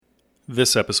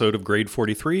This episode of Grade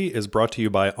 43 is brought to you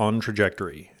by On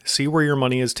Trajectory. See where your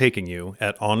money is taking you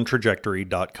at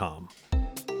ontrajectory.com.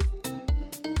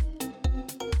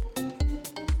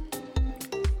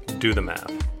 Do the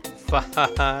math.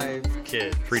 5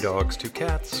 kids. 3 dogs, 2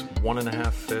 cats,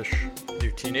 1.5 fish,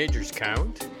 Do teenagers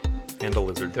count? and a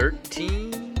lizard.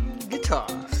 13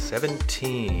 guitars.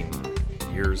 17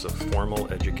 years of formal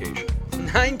education.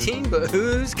 19, but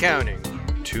who's counting?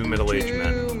 2 middle-aged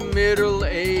men 2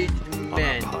 middle-aged on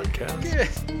men. a podcast.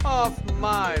 Get off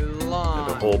my lawn.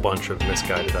 And a whole bunch of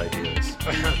misguided ideas.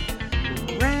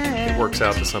 It works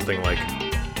out to something like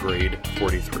Grade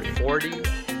 43.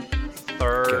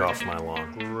 43rd Get off my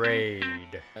lawn.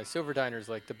 grade. Silver Diner's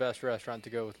like the best restaurant to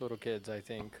go with little kids, I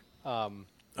think. Oh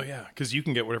yeah, because you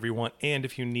can get whatever you want, and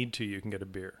if you need to, you can get a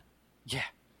beer. Yeah.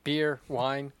 Beer,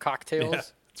 wine, cocktails. Yeah,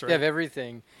 that's right. They have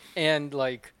everything. And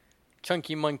like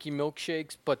chunky monkey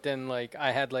milkshakes, but then like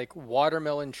I had like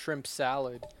watermelon shrimp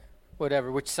salad,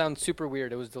 whatever, which sounds super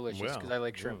weird. It was delicious because Wow. I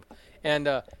like shrimp. And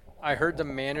I heard the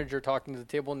manager talking to the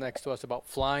table next to us about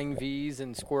flying V's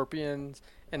and scorpions,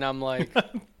 and I'm like,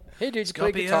 "Hey, did you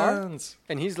play guitar?" Scorpions.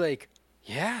 And he's like,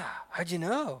 "Yeah, how'd you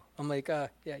know?" I'm like, yeah,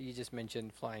 you just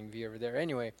mentioned flying V over there."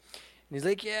 Anyway, and he's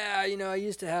like, "Yeah, you know, I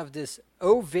used to have this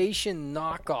Ovation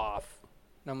knockoff."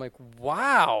 And I'm like,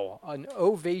 "Wow, an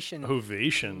Ovation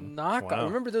knockoff." Wow.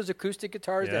 Remember those acoustic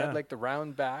guitars that Yeah. had like the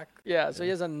round back? Yeah, so he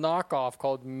has a knockoff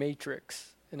called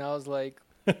Matrix. And I was like,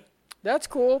 that's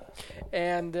cool.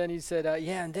 And then he said,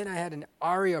 yeah, and then I had an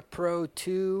Aria Pro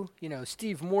 2. You know,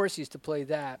 Steve Morse used to play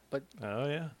that. But Oh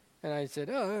yeah. and I said,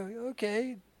 "Oh,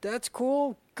 okay, that's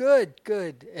cool. Good."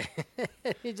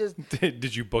 He just,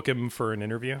 Did you book him for an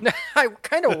interview? I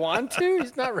kind of want to.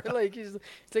 He's not really like, he's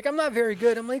like, "I'm not very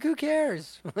good." I'm like, "Who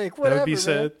cares?" I'm like, whatever. That would be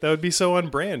so. Man. That would be so on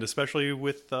brand, especially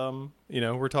with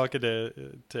we're talking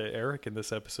to Eric in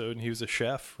this episode, and he was a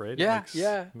chef, right? Yeah,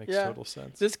 Makes yeah. total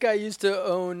sense. This guy used to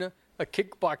own a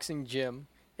kickboxing gym,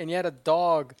 and he had a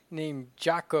dog named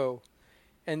Jocko.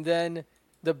 And then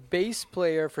the bass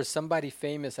player for somebody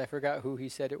famous, I forgot who he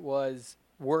said it was,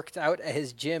 worked out at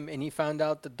his gym, and he found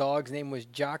out the dog's name was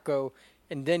Jocko.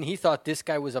 And then he thought this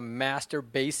guy was a master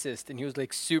bassist, and he was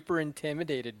like super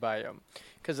intimidated by him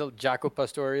because of Jocko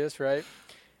Pastorius, right?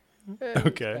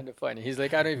 Okay. Kind of funny. He's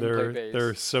like, "I don't even play bass." There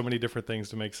are so many different things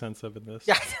to make sense of in this.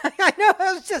 Yeah, I know.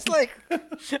 I was just like,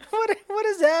 what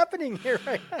is happening here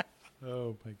right now?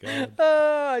 Oh my god.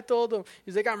 I told him.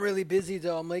 He's like, "I'm really busy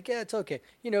though." I'm like, "Yeah, it's okay.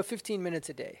 15 minutes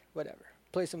a day, whatever.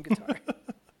 Play some guitar."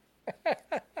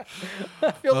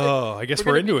 I feel I guess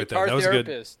we're gonna into be it then. guitar That was good.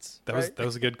 therapists, That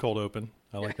was a good cold open.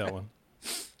 I like that one.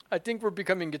 I think we're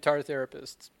becoming guitar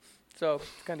therapists. So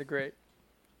it's kind of great.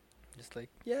 Just like,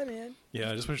 yeah, man.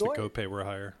 Yeah, I just wish Enjoy the copay were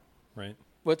higher, right?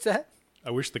 What's that?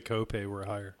 I wish the copay were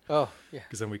higher Oh, yeah.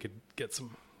 because then we could get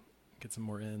some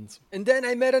more ends. And then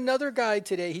I met another guy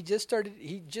today. He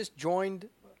just joined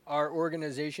our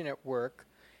organization at work,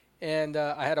 and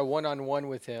I had a one-on-one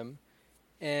with him,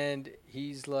 and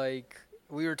he's like,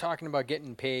 we were talking about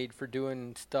getting paid for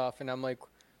doing stuff, and I'm like,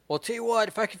 "Well, tell you what,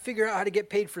 if I could figure out how to get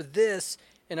paid for this,"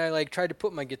 and I like tried to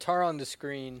put my guitar on the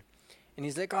screen, and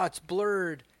he's like, "Oh, it's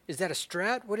blurred. Is that a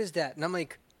Strat? What is that?" And I'm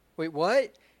like, "Wait,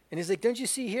 what?" And he's like, "Don't you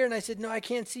see here?" And I said, "No, I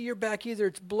can't see your back either.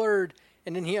 It's blurred."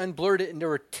 And then he unblurred it, and there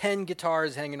were 10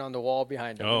 guitars hanging on the wall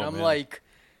behind him. Oh, and I'm man. like,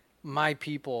 my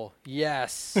people,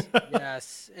 yes,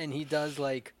 yes. And he does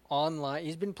like online.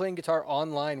 He's been playing guitar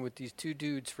online with these 2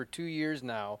 dudes for 2 years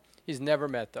now. He's never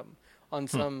met them on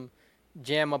some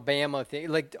Jamabama thing.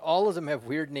 Like all of them have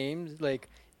weird names, like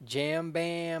Jam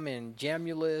Bam and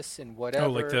Jamulus and whatever.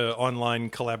 Oh, like the online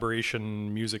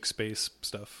collaboration music space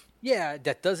stuff. Yeah,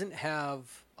 that doesn't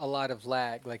have a lot of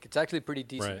lag. Like, it's actually pretty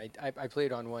decent. Right. I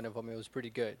played on one of them. It was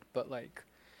pretty good. But, like,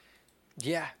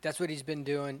 yeah, that's what he's been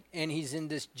doing. And he's in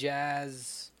this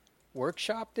jazz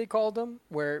workshop, they called him,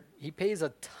 where he pays a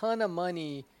ton of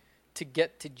money to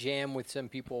get to jam with some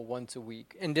people once a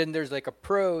week. And then there's, like, a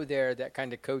pro there that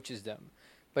kind of coaches them.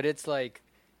 But it's like,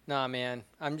 nah, man,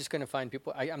 I'm just going to find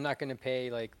people. I'm not going to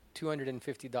pay, like,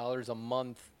 $250 a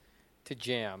month to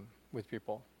jam with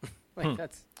people. Like,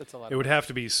 that's a lot. It would have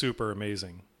to be super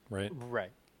amazing, right?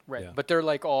 Right. Yeah. But they're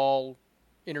like all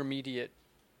intermediate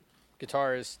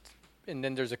guitarists, and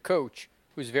then there's a coach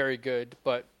who's very good,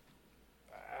 but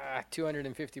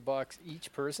 $250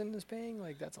 each person is paying.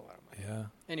 Like, that's a lot of money. Yeah.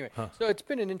 Anyway, Huh. so it's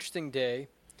been an interesting day,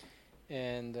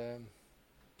 and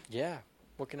yeah,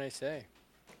 what can I say?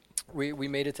 We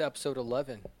made it to episode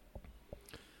 11.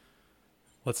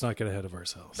 Let's not get ahead of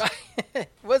ourselves.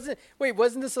 Wasn't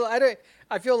this?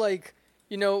 I feel like,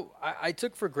 I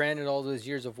took for granted all those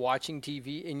years of watching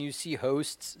TV, and you see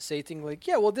hosts say things like,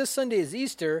 "Yeah, well, this Sunday is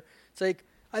Easter." It's like,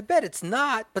 I bet it's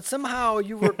not, but somehow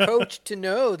you were coached to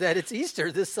know that it's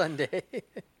Easter this Sunday.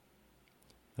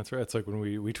 That's right. It's like when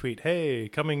we tweet, hey,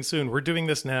 coming soon. We're doing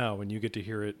this now. And you get to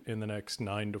hear it in the next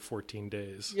 9 to 14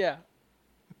 days.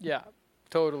 Yeah,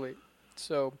 totally.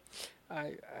 So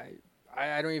I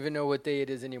don't even know what day it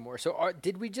is anymore. So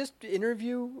did we just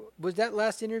interview? Was that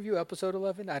last interview episode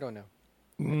 11? I don't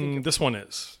know. This one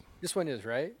is. This one is,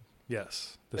 right?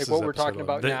 Yes. Like what we're talking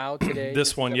about now today?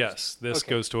 This one, yes. This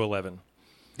goes to 11.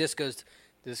 This goes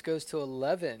to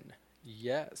 11.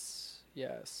 Yes.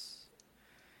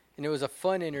 And it was a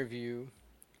fun interview,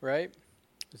 right?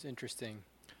 It was interesting.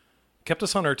 Kept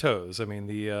us on our toes. I mean,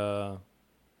 the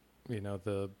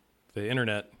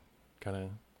internet kind of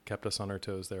kept us on our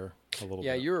toes there a little bit.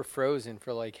 Yeah, you were frozen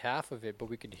for like half of it, but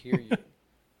we could hear you.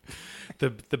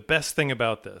 The best thing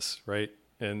about this, right?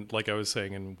 And like I was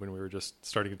saying, and when we were just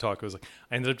starting to talk, it was like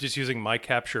I ended up just using my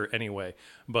capture anyway.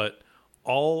 But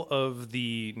all of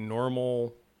the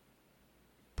normal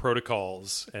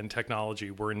protocols and technology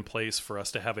were in place for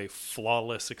us to have a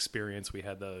flawless experience. We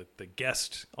had the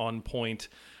guest on point,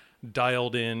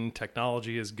 dialed in,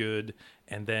 technology is good,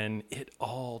 and then it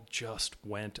all just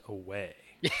went away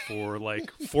for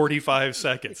like 45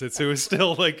 seconds. It was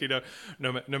still like,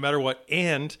 no matter what.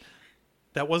 And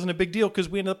that wasn't a big deal because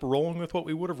we ended up rolling with what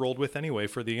we would have rolled with anyway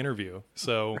for the interview.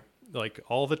 So like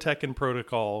all the tech and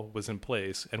protocol was in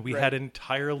place, and we had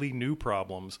entirely new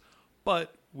problems,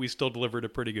 but we still delivered a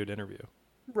pretty good interview.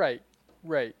 Right.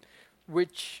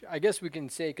 Which I guess we can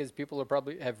say because people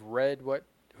probably have read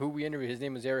who we interviewed. His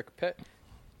name was Eric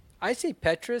I say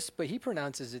Petrus, but he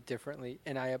pronounces it differently,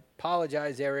 and I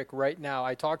apologize, Eric, right now.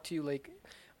 I talk to you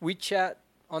we chat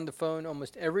on the phone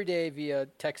almost every day via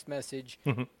text message,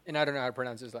 and I don't know how to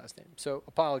pronounce his last name. So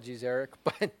apologies, Eric,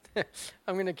 but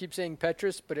I'm going to keep saying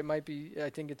Petrus, but it might be, I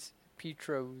think it's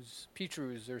Petrus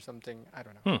or something. I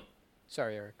don't know.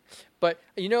 Sorry, Eric. But,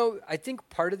 I think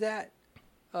part of that,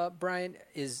 Brian,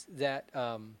 is that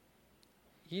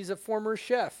he's a former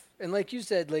chef. And like you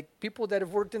said, like people that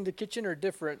have worked in the kitchen are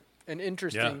different and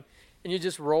interesting. Yeah. And you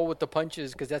just roll with the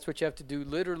punches because that's what you have to do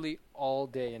literally all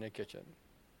day in a kitchen.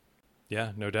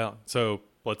 Yeah, no doubt. So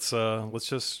let's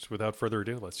just, without further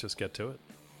ado, let's just get to it.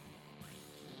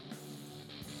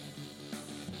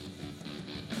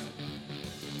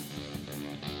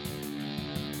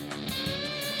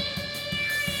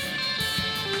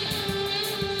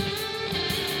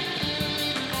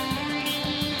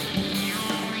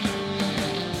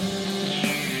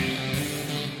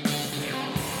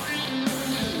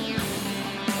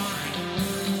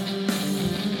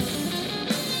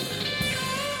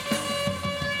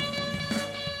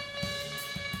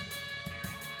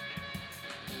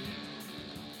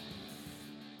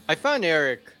 I found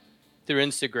Eric through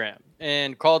Instagram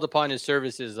and called upon his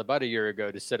services about a year ago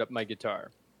to set up my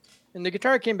guitar. And the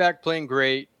guitar came back playing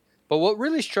great, but what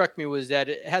really struck me was that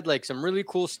it had like some really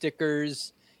cool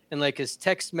stickers and like his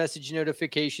text message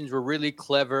notifications were really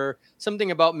clever.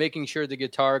 Something about making sure the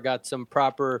guitar got some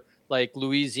proper like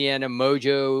Louisiana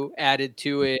mojo added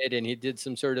to it, and he did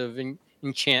some sort of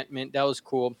enchantment. That was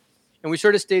cool. And we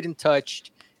sort of stayed in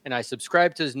touch, and I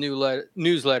subscribed to his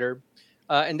newsletter.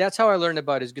 And that's how I learned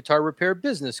about his guitar repair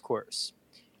business course.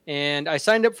 And I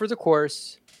signed up for the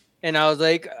course, and I was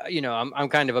like, I'm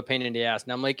kind of a pain in the ass.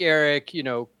 And I'm like, Eric,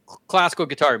 classical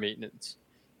guitar maintenance.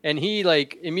 And he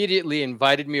like immediately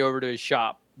invited me over to his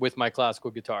shop with my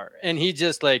classical guitar. And he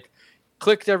just like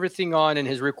clicked everything on in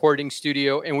his recording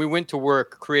studio. And we went to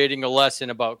work creating a lesson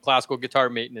about classical guitar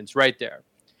maintenance right there.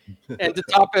 And to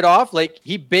top it off, like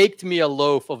he baked me a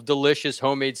loaf of delicious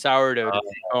homemade sourdough to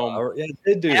take home. Yeah, I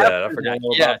did do that. I forgot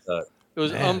all about that. It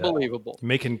was unbelievable.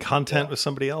 Making content with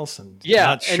somebody else and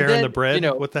not sharing the bread.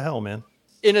 What the hell, man?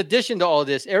 In addition to all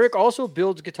this, Eric also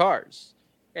builds guitars.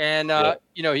 And,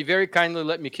 he very kindly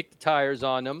let me kick the tires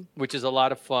on them, which is a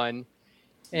lot of fun.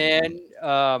 And,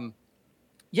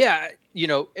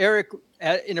 Eric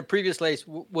in a previous life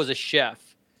was a chef.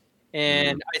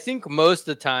 And I think most of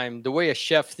the time, the way a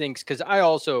chef thinks, because I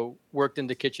also worked in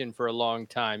the kitchen for a long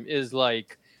time, is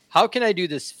like, how can I do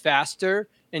this faster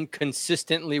and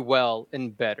consistently well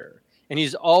and better? And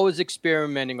he's always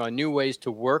experimenting on new ways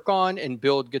to work on and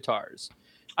build guitars.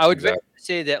 I would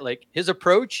say that like his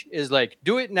approach is like,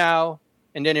 do it now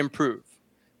and then improve,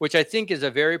 which I think is a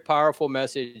very powerful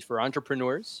message for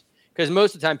entrepreneurs, because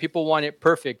most of the time people want it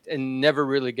perfect and never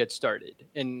really get started.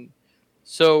 And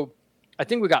so I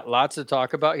think we got lots to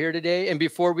talk about here today. And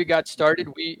before we got started,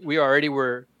 we already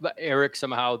were, Eric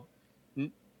somehow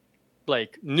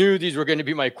knew these were going to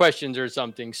be my questions or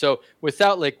something. So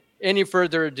without any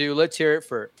further ado, let's hear it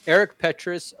for Eric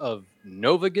Petrus of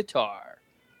Nova Guitar.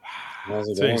 How's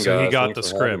it So, going, so he guys? got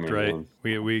Thanks the for having script, me, right?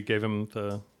 man. We gave him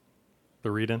the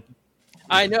read-in.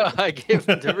 I know. I gave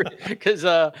him because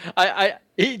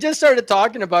he just started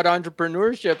talking about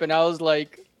entrepreneurship, and I was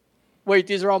like, "Wait,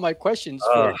 these are all my questions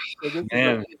for you." So this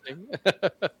Man, is amazing.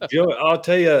 Joe, I'll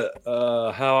tell you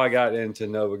how I got into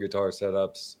Nova Guitar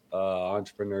Setups,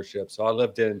 entrepreneurship. So I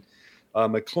lived in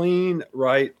McLean,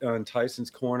 right on Tyson's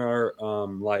Corner,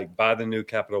 like by the new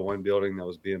Capital One building that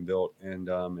was being built, and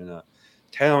in a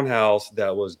townhouse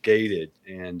that was gated.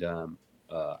 And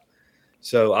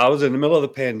so I was in the middle of the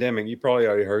pandemic. You probably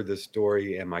already heard this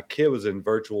story. And my kid was in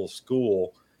virtual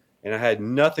school, and I had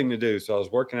nothing to do. So I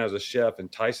was working as a chef,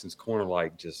 and Tyson's Corner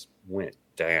like just went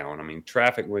down. I mean,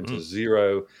 traffic went to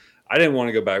zero. I didn't want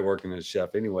to go back working as a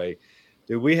chef anyway.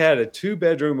 Dude, we had a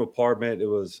 2-bedroom apartment. It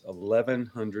was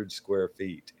 1,100 square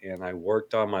feet, and I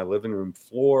worked on my living room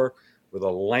floor with a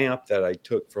lamp that I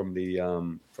took from the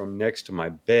from next to my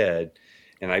bed,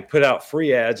 and I put out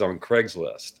free ads on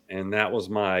Craigslist, and that was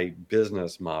my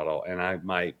business model. And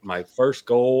my first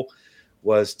goal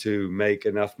was to make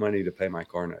enough money to pay my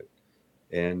car note,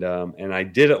 and I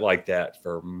did it like that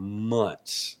for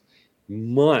months,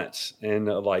 and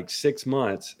like 6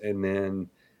 months, and then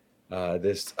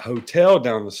this hotel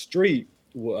down the street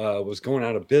was going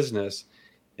out of business,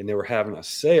 and they were having a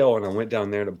sale, and I went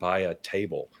down there to buy a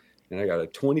table, and I got a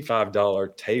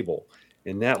 $25 table,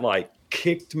 and that like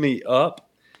kicked me up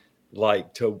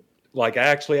like to like I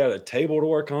actually had a table to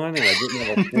work on, and I didn't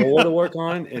have a floor to work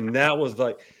on, and that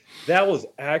was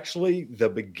actually the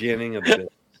beginning of the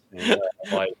business,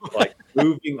 and like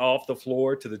moving off the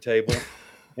floor to the table,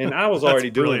 and I was already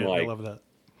doing like I love that.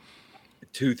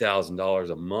 $2,000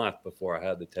 a month before I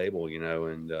had the table,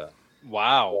 and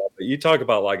Wow. but you talk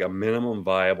about like a minimum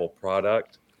viable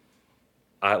product.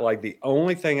 I like the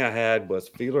only thing I had was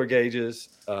feeler gauges,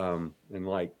 and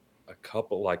like a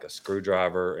couple, like a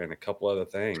screwdriver and a couple other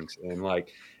things. And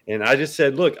I just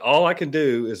said, look, all I can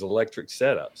do is electric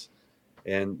setups.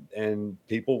 And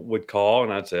people would call,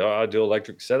 and I'd say, oh, I'll do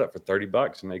electric setup for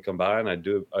 $30. And they come by, and I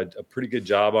do a pretty good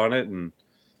job on it. And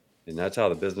that's how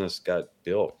the business got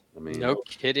built. I mean, No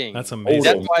kidding. That's amazing.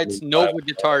 That's why it's Nova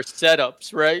Guitar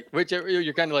Setups, right? Which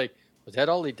you're kind of like, was that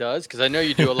all he does? Because I know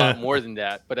you do a lot more than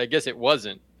that, but I guess it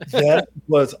wasn't. That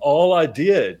was all I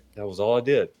did. That was all I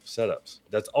did. Setups.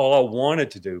 That's all I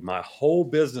wanted to do. My whole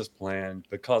business plan,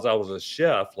 because I was a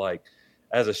chef, like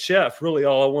as a chef, really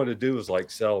all I wanted to do was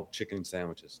like sell chicken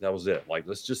sandwiches. That was it. Like,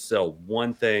 let's just sell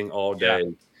one thing all day.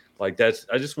 Yeah. Like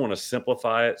I just want to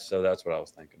simplify it. So that's what I was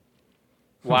thinking.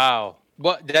 Wow.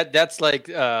 Well, that's like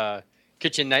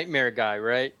Kitchen Nightmare guy,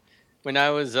 right? When I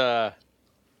was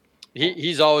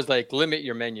he's always like, limit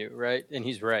your menu, right? And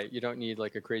he's right. You don't need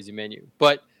like a crazy menu.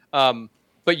 But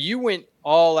you went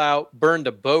all out, burned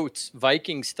the boats,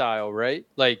 Viking style, right?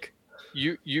 Like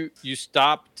you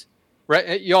stopped,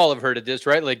 right? You all have heard of this,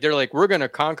 right? Like they're like, we're gonna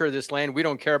conquer this land. We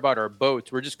don't care about our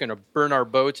boats. We're just gonna burn our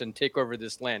boats and take over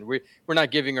this land. We're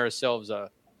not giving ourselves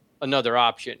another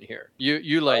option here.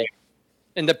 You like.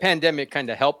 And the pandemic kind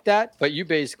of helped that, but you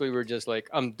basically were just like,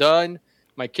 I'm done.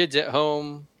 My kid's at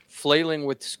home, flailing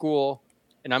with school,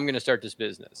 and I'm going to start this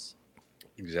business.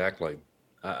 Exactly.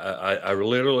 I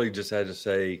literally just had to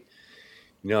say,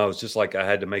 it was just like I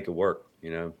had to make it work.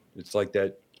 It's like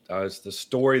that. It's the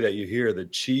story that you hear, the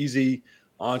cheesy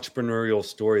entrepreneurial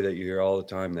story that you hear all the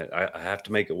time, that I have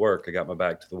to make it work. I got my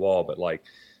back to the wall, but like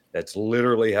that's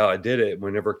literally how I did it.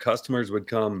 Whenever customers would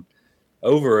come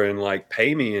over and like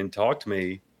pay me and talk to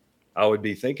me, I would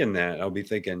be thinking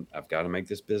I've got to make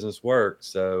this business work.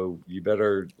 So you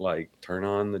better like turn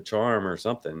on the charm or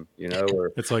something,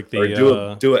 or it's like or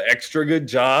do an extra good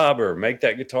job, or make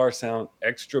that guitar sound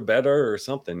extra better or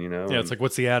something, Yeah. It's like,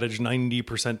 what's the adage?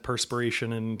 90%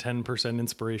 perspiration and 10%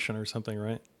 inspiration or something,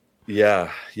 right?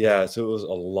 Yeah. Yeah. So it was a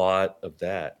lot of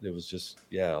that. It was just,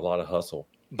 a lot of hustle.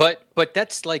 But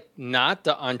that's like not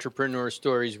the entrepreneur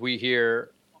stories we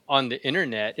hear on the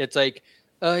internet. It's like,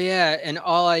 oh yeah, and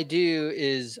all I do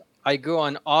is I go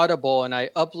on Audible and I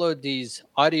upload these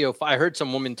audio. I heard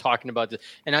some woman talking about this,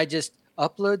 and I just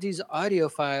upload these audio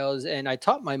files, and I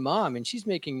taught my mom, and she's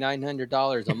making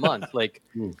 $900 a month. Like,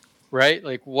 right?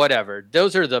 Like, whatever.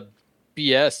 Those are the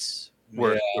BS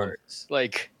words.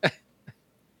 Like,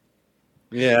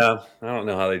 yeah, I don't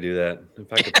know how they do that.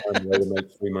 If I could find a way to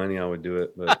make free money, I would do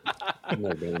it, but I'm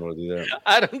not being able to do that.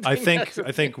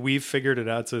 I think we've figured it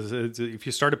out. So if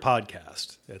you start a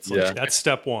podcast, it's like that's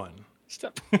step one.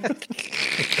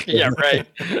 Yeah, right.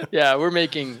 Yeah,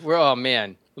 oh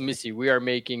man, let me see. We are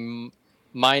making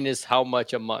minus how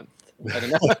much a month? I don't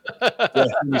know.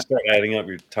 You start adding up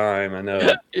your time. I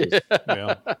know.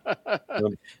 Yeah.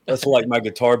 That's like my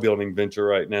guitar building venture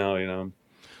right now,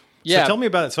 Yeah. So tell me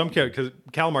about it. So I'm curious because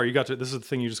Calamar, this is the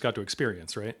thing you just got to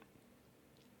experience, right?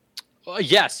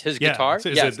 Yes, his guitar. So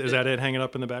Yes. is that it hanging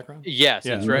up in the background? Yes,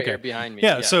 Yeah, it's right okay. here behind me.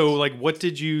 Yeah. Yes. So like, what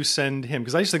did you send him?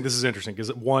 Because I just think this is interesting.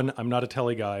 Because one, I'm not a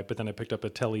Tele guy, but then I picked up a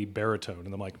Tele baritone,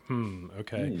 and I'm like,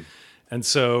 okay. And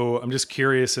so I'm just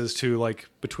curious as to like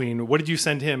between what did you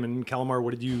send him and Calamar?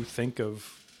 What did you think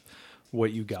of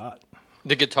what you got?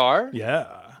 The guitar? Yeah.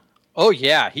 Oh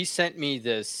yeah, he sent me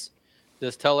this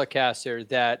Telecaster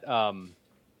that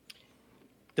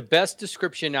the best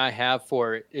description I have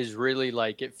for it is really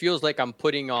like it feels like I'm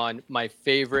putting on my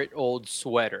favorite old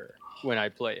sweater when I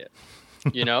play it.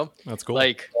 You know? That's cool.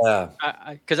 Like, Yeah.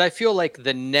 because I feel like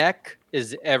the neck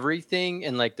is everything,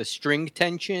 and like the string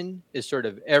tension is sort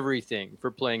of everything for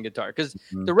playing guitar. Because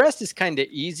the rest is kind of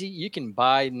easy. You can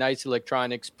buy nice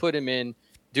electronics, put them in,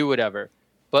 do whatever.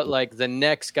 But like the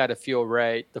neck's got to feel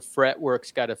right, the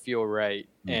fretwork's got to feel right,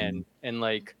 and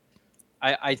like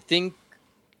I think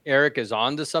Eric is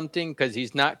onto something because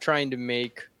he's not trying to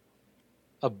make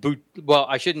a boot. Well,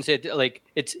 I shouldn't say it, like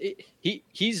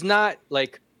he's not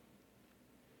like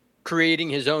creating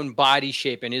his own body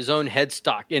shape and his own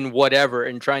headstock and whatever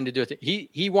and trying to do it.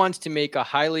 He wants to make a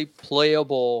highly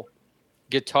playable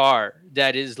guitar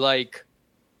that is like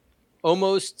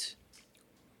almost,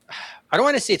 I don't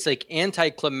want to say it's like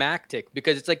anticlimactic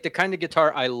because it's like the kind of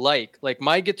guitar I like. Like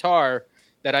my guitar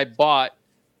that I bought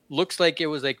looks like it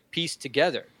was like pieced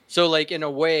together. So like in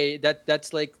a way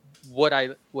that's like what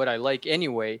I like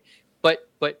anyway. But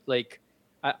like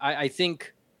I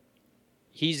think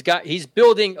he's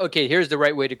building, okay, here's the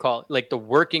right way to call it, like the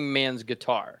working man's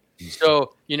guitar.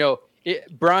 So,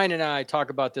 Brian and I talk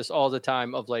about this all the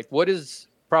time of like, what is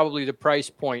probably the price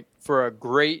point for a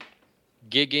great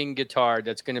gigging guitar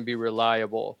that's going to be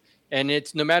reliable? And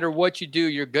it's no matter what you do,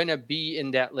 you're going to be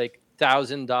in that like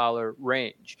 $1,000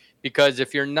 range, because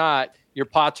if you're not, your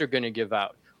pots are going to give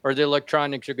out, or the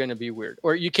electronics are going to be weird,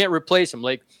 or you can't replace them.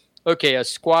 Like, okay, a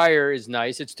Squire is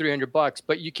nice. It's $300,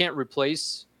 but you can't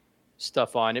replace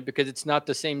stuff on it because it's not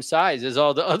the same size as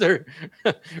all the other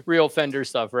real Fender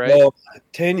stuff, right? Well,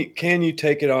 can you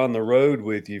take it on the road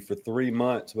with you for 3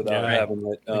 months without having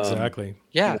it? Exactly.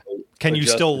 Yeah. Can you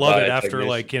still love it after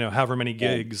technician? like, however many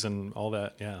gigs and all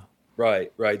that? Yeah.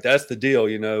 Right. That's the deal.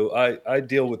 I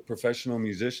deal with professional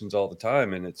musicians all the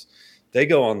time, and they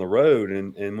go on the road,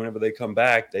 and whenever they come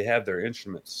back, they have their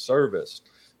instruments serviced,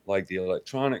 like the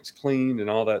electronics cleaned and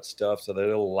all that stuff, so that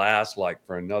it'll last like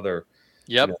for another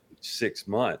 6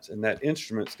 months. And that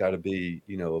instrument's got to be,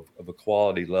 of a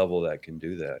quality level that can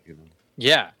do that,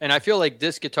 Yeah. And I feel like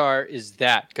this guitar is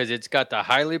that, because it's got the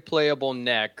highly playable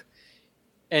neck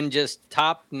and just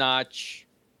top-notch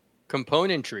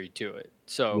componentry to it.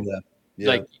 So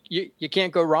like you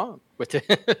can't go wrong with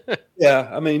it. Yeah,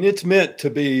 I mean, it's meant to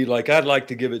be like, I'd like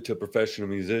to give it to professional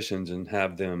musicians and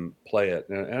have them play it.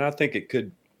 And I think it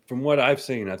could, from what I've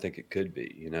seen, I think it could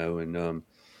be, and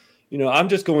I'm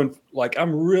just going, like,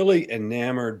 I'm really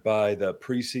enamored by the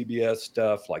pre-CBS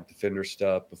stuff, like the Fender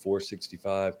stuff before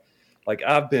 65. Like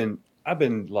I've been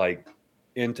like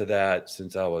into that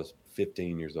since I was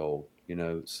 15 years old,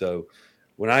 So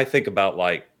when I think about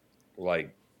like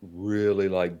really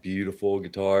like beautiful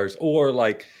guitars, or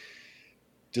like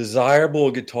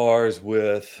desirable guitars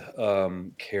with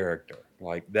character,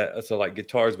 like that, so like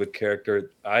guitars with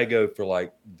character, I go for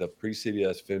like the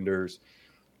pre-CBS Fenders,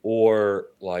 or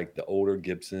like the older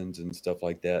Gibsons and stuff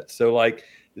like that. So like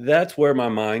that's where my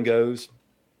mind goes.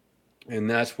 And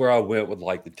that's where I went with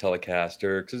like the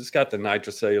Telecaster, because it's got the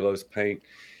nitrocellulose paint.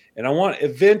 And I want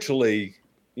eventually,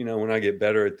 when I get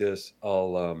better at this,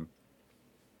 I'll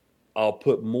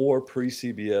put more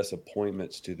pre-CBS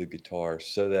appointments to the guitar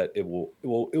so that it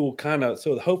will kind of,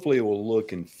 so hopefully it will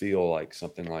look and feel like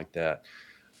something like that.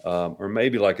 Or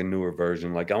maybe like a newer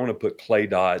version. Like I want to put clay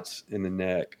dots in the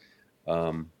neck.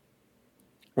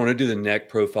 I want to do the neck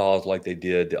profiles like they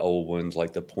did the old ones,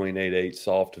 like the .88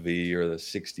 soft V or the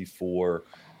 64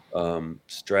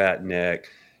 Strat neck.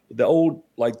 The old,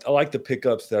 like, I like the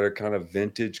pickups that are kind of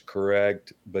vintage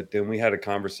correct, but then we had a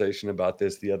conversation about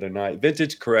this the other night.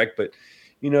 Vintage correct, but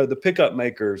the pickup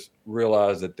makers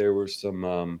realized that there were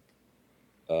some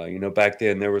back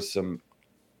then there was some,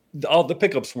 all the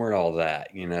pickups weren't all that,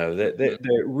 they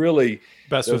really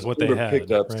Best with what they had,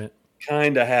 pickups, right?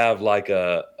 Kind of have like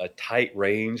a tight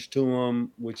range to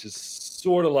them, which is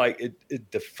sort of like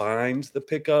it defines the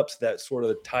pickups, that sort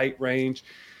of tight range.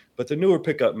 But the newer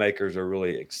pickup makers are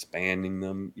really expanding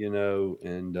them,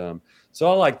 and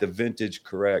so I like the vintage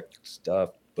correct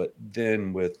stuff, but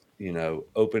then with,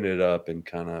 open it up and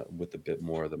kind of with a bit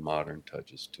more of the modern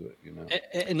touches to it,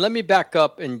 And let me back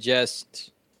up and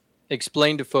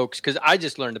explain to folks, because I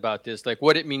just learned about this, like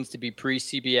what it means to be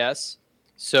pre-CBS.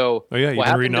 So, Oh yeah, you've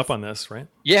been reading up on this, right?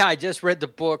 Yeah, I just read the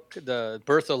book, The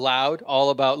Birth Aloud, all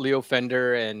about Leo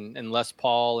Fender and Les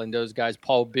Paul and those guys,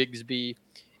 Paul Bigsby,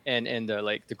 and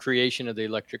the creation of the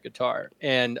electric guitar.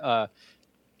 And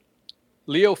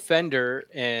Leo Fender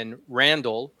and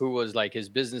Randall, who was like his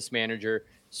business manager,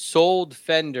 sold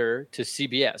Fender to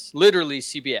CBS, literally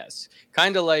CBS.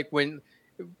 Kind of like when,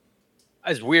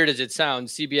 as weird as it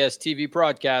sounds, CBS TV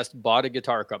broadcast bought a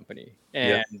guitar company.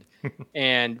 And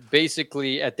and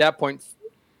basically at that point,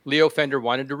 Leo Fender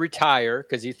wanted to retire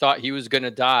because he thought he was going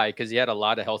to die because he had a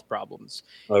lot of health problems.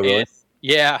 Oh, really? And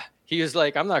yeah, he was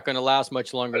like, I'm not going to last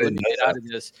much longer. Let me get out of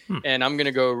this. And I'm going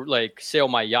to go like sail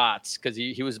my yachts, because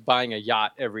he was buying a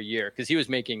yacht every year because he was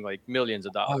making like millions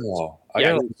of dollars. Oh, I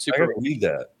gotta read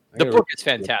that. The book is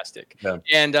fantastic. Yeah.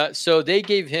 And so they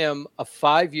gave him a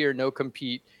 5-year no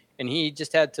compete, and he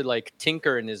just had to like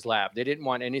tinker in his lab. They didn't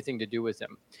want anything to do with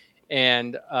him.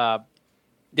 And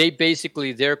they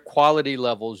basically, their quality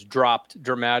levels dropped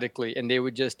dramatically, and they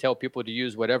would just tell people to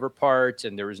use whatever parts,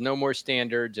 and there was no more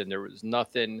standards, and there was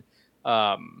nothing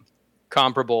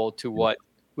comparable to what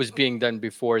was being done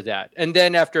before that. And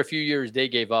then after a few years, they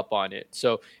gave up on it.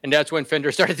 So, and that's when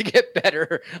Fender started to get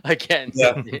better again.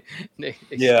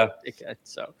 Yeah.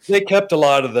 So they kept a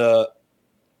lot of the,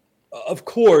 of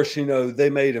course, they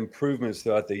made improvements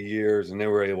throughout the years, and they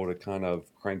were able to kind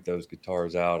of crank those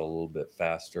guitars out a little bit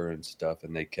faster and stuff.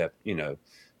 And they kept,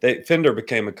 Fender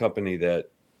became a company that,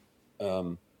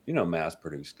 mass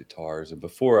produced guitars. And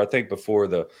before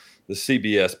the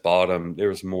CBS bought them, there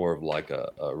was more of like a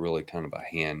really kind of a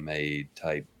handmade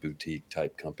type boutique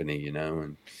type company,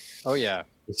 and oh yeah,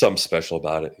 there's something special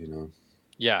about it,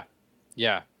 Yeah.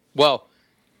 Well,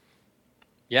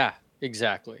 yeah,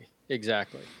 exactly. Go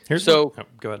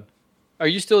ahead. Are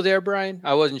you still there, Brian?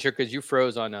 I wasn't sure because you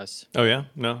froze on us. Oh yeah,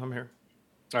 no, I'm here.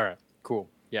 All right, cool.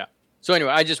 Yeah. So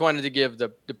anyway, I just wanted to give the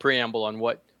preamble on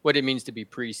what it means to be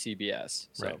pre-CBS.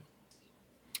 So. Right.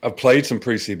 I've played some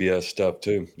pre-CBS stuff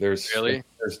too. There's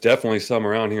definitely some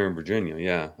around here in Virginia.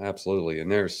 Yeah, absolutely. And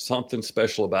there's something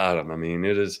special about them. I mean,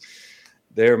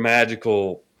 they're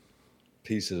magical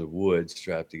pieces of wood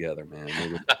strapped together,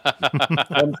 man.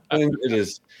 It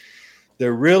is.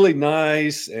 They're really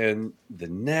nice, and the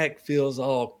neck feels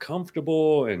all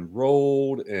comfortable and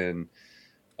rolled, and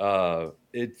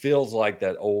it feels like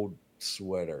that old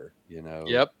sweater,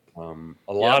 Yep.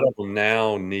 A lot of them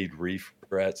now need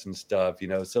refrets and stuff,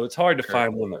 so it's hard to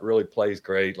find one that really plays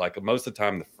great. Like most of the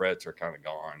time, the frets are kind of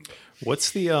gone. But.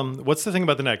 What's the thing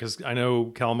about the neck? Because I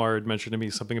know Kalmar had mentioned to me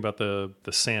something about the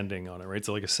sanding on it, right?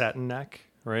 So like a satin neck,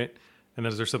 right? And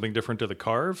then is there something different to the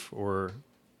carve, or?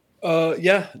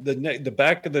 Yeah, the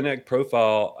back of the neck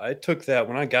profile. I took that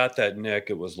when I got that neck.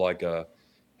 It was like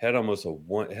had one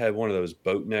of those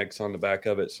boat necks on the back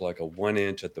of it. So like a 1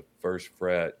 inch at the first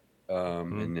fret,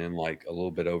 and then like a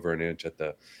little bit over an inch at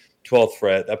the 12th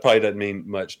fret. That probably doesn't mean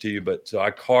much to you, but so I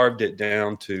carved it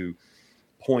down to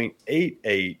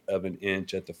 0.88 of an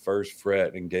inch at the first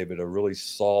fret and gave it a really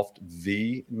soft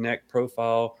V neck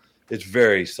profile. It's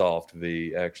very soft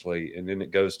V actually, and then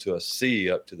it goes to a C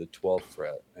up to the 12th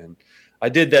fret. And I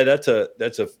did that.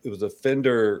 It was a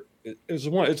Fender. It's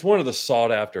one of the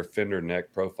sought after Fender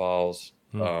neck profiles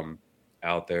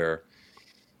out there.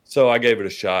 So I gave it a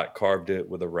shot, carved it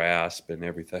with a rasp and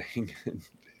everything.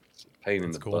 It's a pain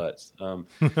in the butts.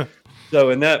 So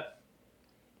in that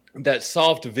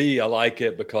soft V, I like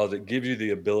it because it gives you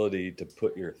the ability to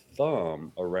put your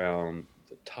thumb around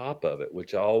the top of it,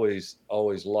 which I always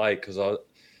like, because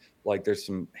there's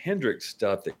some Hendrix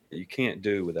stuff that you can't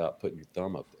do without putting your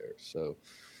thumb up there. So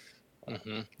I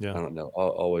don't know. I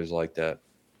always like that.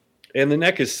 And the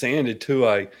neck is sanded too.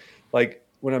 I like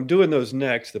when I'm doing those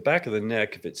necks, the back of the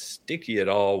neck, if it's sticky at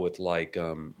all with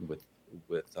lacquer,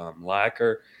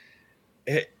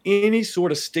 any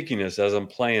sort of stickiness as I'm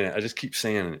playing it, I just keep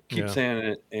sanding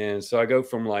it. And so I go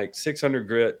from like 600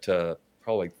 grit to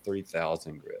probably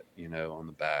 3,000 grit, on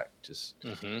the back, just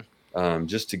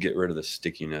to get rid of the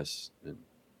stickiness. And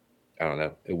I don't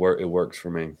know, it works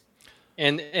for me.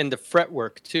 And the fret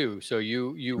work too. So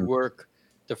you work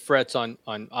the frets on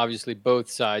obviously both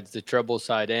sides, the treble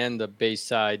side and the bass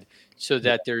side, so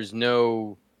that there's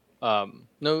no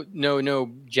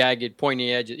jagged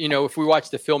pointy edges. If we watch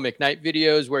the Phil McKnight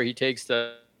videos where he takes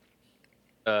the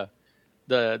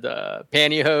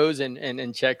pantyhose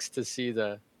and checks to see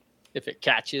if it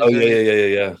catches. Oh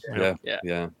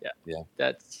yeah.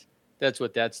 That's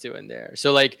what that's doing there.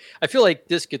 So like, I feel like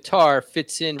this guitar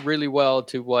fits in really well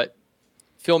to what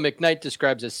Phil McKnight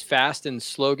describes as fast and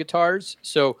slow guitars.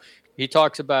 So he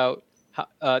talks about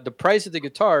the price of the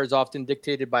guitar is often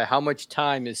dictated by how much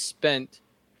time is spent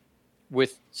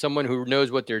with someone who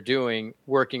knows what they're doing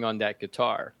working on that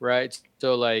guitar, right?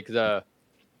 So like the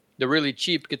really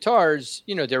cheap guitars,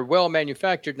 they're well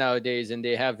manufactured nowadays and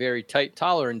they have very tight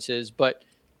tolerances, but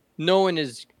no one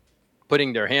is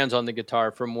putting their hands on the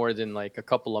guitar for more than like a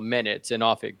couple of minutes and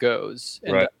off it goes.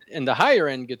 And Right. the higher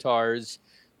end guitars,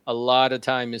 a lot of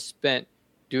time is spent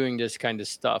doing this kind of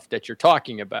stuff that you're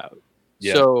talking about.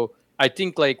 Yeah. So I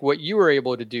think like what you were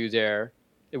able to do there,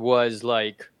 it was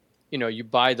like, you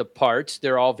buy the parts.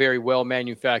 They're all very well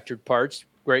manufactured parts,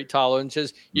 great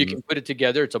tolerances. You can put it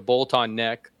together. It's a bolt-on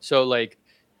neck. So like,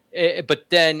 but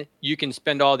then you can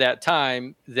spend all that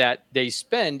time that they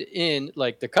spend in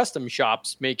like the custom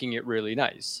shops making it really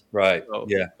nice. Right. So,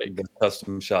 Yeah. like, The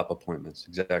custom shop appointments.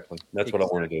 Exactly. That's what I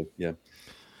want to do. Yeah.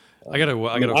 I gotta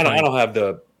I don't have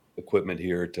the equipment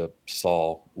here to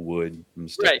saw wood and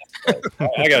stuff. right.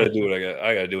 I got to do what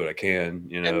I got to do what I can.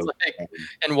 And,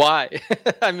 and why?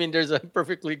 I mean, there's a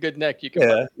perfectly good neck you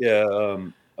can. Yeah.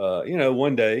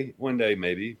 One day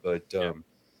maybe, but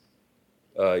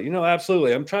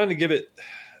absolutely. I'm trying to give it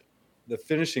the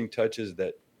finishing touches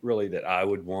that I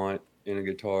would want in a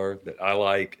guitar that I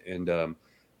like. And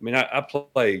I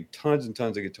play tons and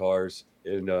tons of guitars,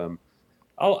 and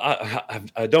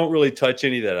I don't really touch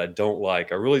any that I don't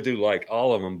like. I really do like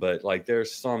all of them, but like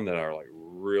there's some that I like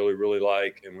really, really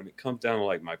like. And when it comes down to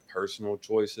like my personal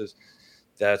choices,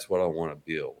 that's what I want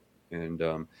to build.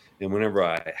 And whenever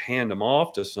I hand them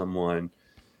off to someone,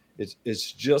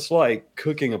 it's just like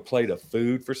cooking a plate of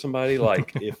food for somebody.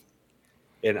 Like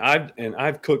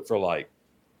I've cooked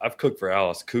for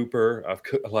Alice Cooper.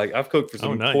 I've cooked for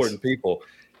some important people,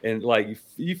 and like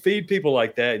you feed people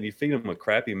like that, and you feed them a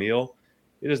crappy meal.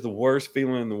 It is the worst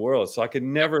feeling in the world. So I could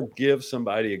never give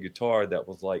somebody a guitar that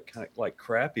was like kind of like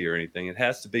crappy or anything. It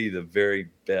has to be the very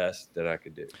best that I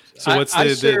could do. So what's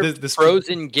I served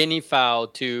frozen guinea fowl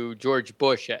to George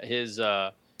Bush at his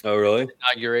oh really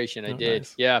inauguration. I did,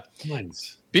 nice. yeah.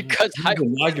 Nice. Because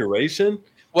inauguration.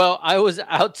 Well, I was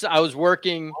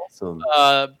working awesome.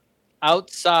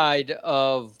 Outside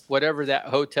of whatever that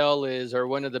hotel is or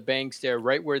one of the banks there,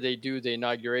 right where they do the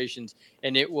inaugurations,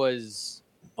 and it was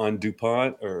on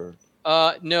DuPont or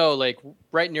no, like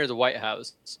right near the White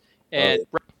House, and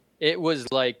it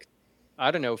was like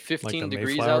I don't know, 15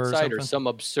 degrees outside or some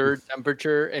absurd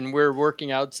temperature, and we're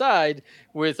working outside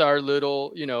with our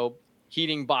little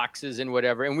heating boxes and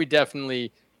whatever, and we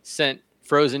definitely sent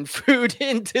frozen food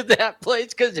into that place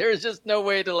because there was just no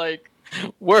way to like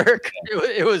work.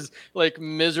 It was like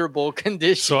miserable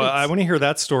conditions. So I want to hear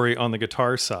that story on the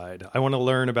guitar side. I want to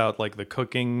learn about like the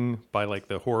cooking by like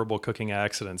the horrible cooking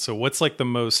accidents. So what's like the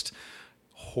most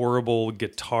horrible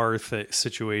guitar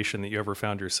situation that you ever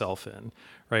found yourself in?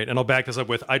 Right. And I'll back this up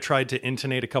with, I tried to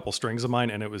intonate a couple strings of mine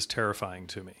and it was terrifying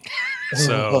to me.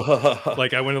 So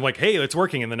like I went like, hey, it's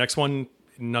working. And the next one,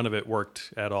 none of it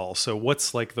worked at all. So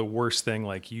what's like the worst thing?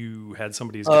 Like you had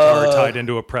somebody's guitar tied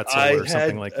into a pretzel or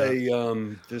something like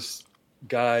that. This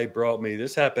guy brought me,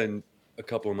 this happened a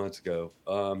couple of months ago.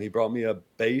 He brought me a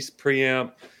bass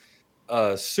preamp,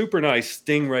 super nice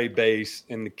Stingray bass.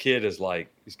 And the kid is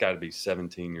like, he's got to be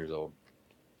 17 years old,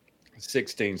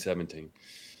 16, 17.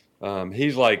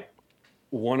 He's like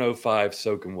 105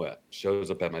 soaking wet, shows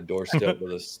up at my doorstep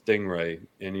with a Stingray.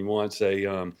 And he wants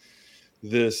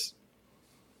this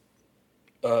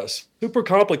super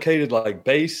complicated like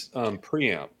bass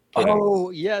preamp.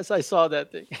 Oh yes, I saw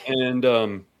that thing.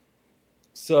 And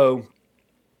so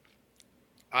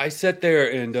I sat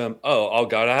there and oh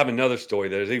god, I have another story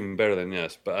that is even better than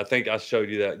this, but I think I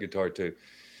showed you that guitar too.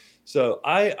 So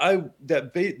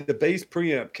the bass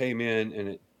preamp came in and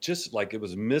it just like it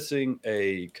was missing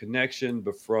a connection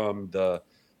from the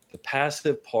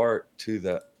passive part to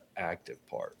the active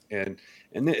part, and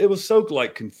it was so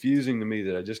like confusing to me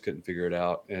that I just couldn't figure it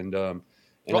out. And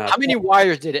how many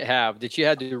wires did it have that you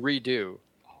had to redo?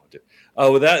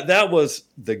 That was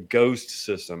the Ghost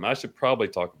system. I should probably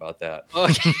talk about that.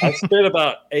 Okay. I spent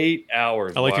about 8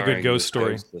 hours. I like a good Ghost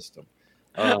story. System,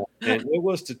 and it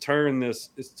was to turn this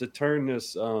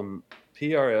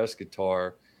PRS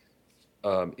guitar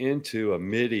into a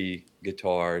MIDI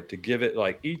guitar to give it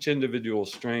like each individual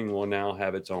string will now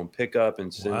have its own pickup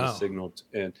and send a signal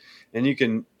and you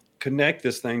can connect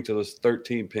this thing to this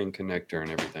 13-pin connector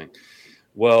and everything.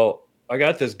 Well, I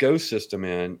got this Ghost system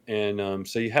in, and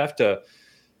so you have to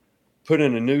put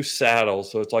in a new saddle.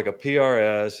 So it's like a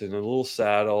PRS and a little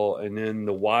saddle, and then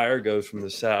the wire goes from the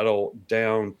saddle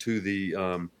down to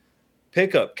the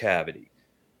pickup cavity.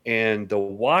 And the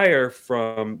wire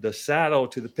from the saddle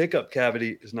to the pickup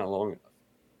cavity is not long enough.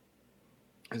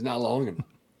 It's not long enough.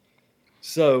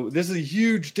 So this is a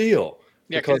huge deal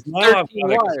because now 13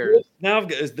 wires.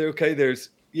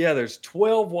 There's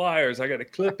 12 wires. I got to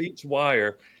clip each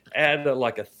wire, add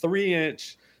like a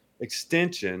 3-inch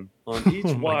extension on each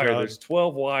Oh my wire. God. There's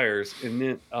 12 wires,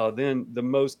 and then the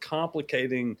most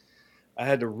complicating, I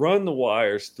had to run the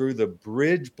wires through the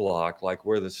bridge block, like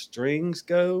where the strings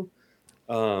go,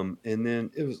 and then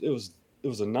it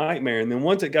was a nightmare. And then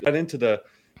once it got into the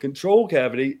control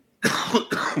cavity,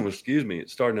 excuse me,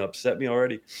 it's starting to upset me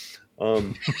already.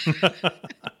 And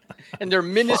they're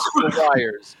minuscule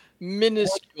wires.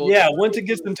 Minuscule. Yeah, once it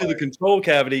gets into the control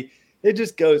cavity, it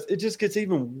just gets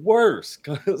even worse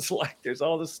because like there's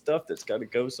all this stuff that's got to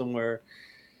go somewhere.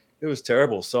 It was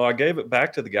terrible. So I gave it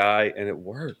back to the guy, and it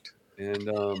worked. And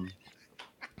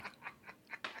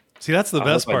See, that's the I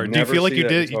best hope I part. Do you never feel like see you that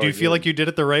did? guitar Do you feel like again. you did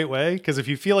it the right way? Because if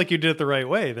you feel like you did it the right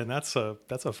way, then that's a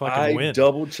fucking I win.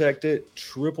 double checked it,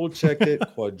 triple checked it,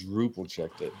 quadruple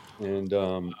checked it, and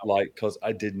because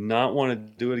I did not want to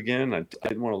do it again. I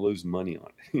didn't want to lose money on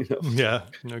it. Yeah,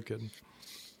 no kidding.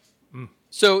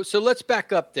 So let's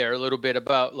back up there a little bit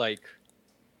about like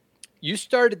you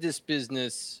started this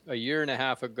business a year and a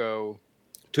half ago.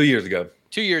 2 years ago.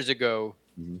 2 years ago.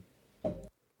 Mhm.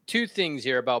 Two things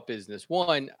here about business.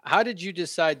 One, how did you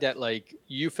decide that like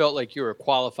you felt like you were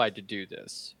qualified to do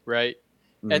this, right?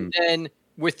 Mhm. And then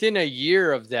within a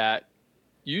year of that,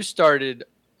 you started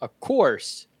a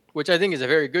course, which I think is a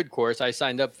very good course. I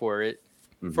signed up for it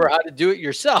for how to do it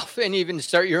yourself and even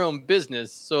start your own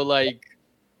business. So like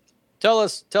tell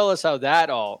us how that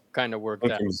all kind of worked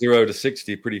Went out. from 0 to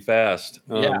 60 pretty fast.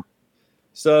 Yeah.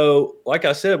 So, like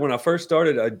I said, when I first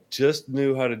started, I just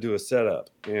knew how to do a setup,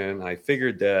 and I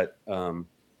figured that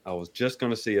I was just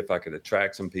going to see if I could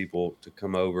attract some people to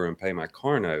come over and pay my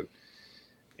car note.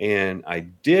 And I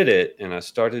did it, and I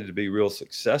started to be real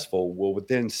successful. Well,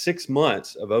 within 6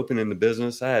 months of opening the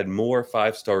business, I had more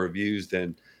 5-star reviews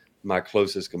than my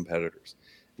closest competitors.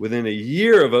 Within a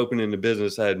year of opening the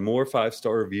business, I had more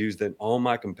 5-star reviews than all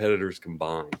my competitors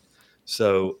combined.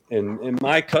 So, and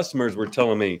my customers were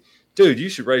telling me, dude, you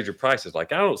should raise your prices.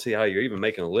 Like, I don't see how you're even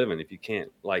making a living if you can't.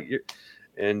 Like,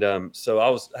 so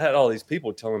I had all these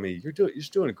people telling me, you're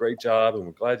just doing a great job, and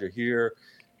we're glad you're here,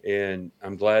 and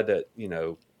I'm glad that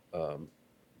you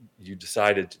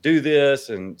decided to do this.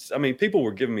 And I mean, people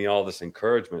were giving me all this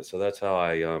encouragement, so that's how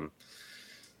I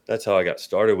got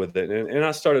started with it. And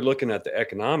I started looking at the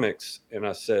economics, and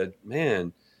I said,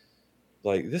 man,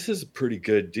 like, this is a pretty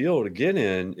good deal to get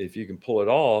in if you can pull it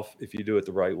off, if you do it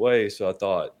the right way. So I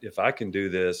thought, if I can do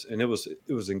this, and it was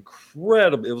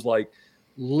incredible. It was like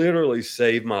literally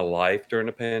saved my life during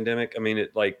the pandemic. I mean,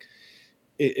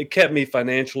 it kept me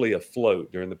financially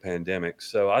afloat during the pandemic.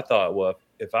 So I thought, well,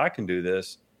 if I can do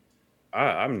this,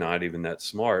 I'm not even that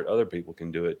smart. Other people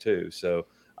can do it too. So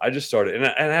I just started, and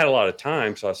I had a lot of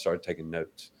time, so I started taking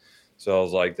notes. So I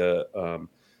was like,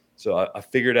 so I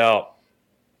figured out,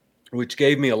 which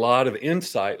gave me a lot of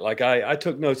insight. Like I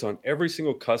took notes on every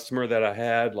single customer that I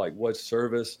had, like what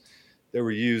service they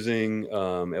were using.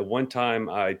 At one time,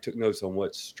 I took notes on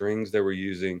what strings they were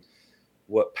using,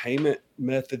 what payment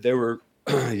method they were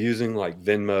using, like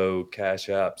Venmo, Cash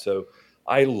App. So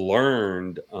I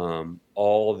learned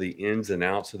all the ins and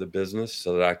outs of the business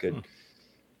so that I could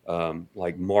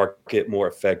like market more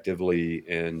effectively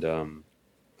and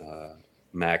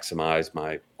maximize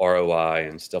my ROI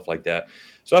and stuff like that.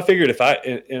 So I figured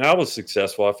and I was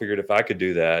successful, I figured if I could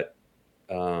do that,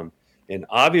 and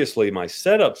obviously my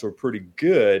setups were pretty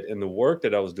good, and the work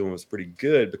that I was doing was pretty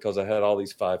good because I had all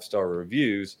these 5-star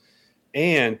reviews,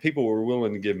 and people were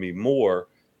willing to give me more.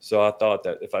 So I thought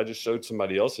that if I just showed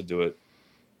somebody else to do it,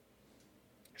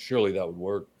 surely that would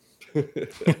work.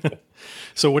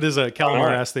 So what is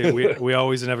Calamar asked? We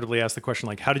always inevitably ask the question,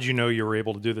 like, how did you know you were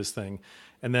able to do this thing?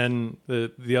 And then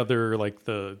the other, like,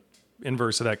 the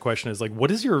inverse of that question is like, what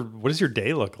does your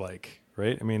day look like?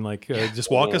 Right? I mean, like,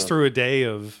 just walk us through a day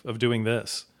of doing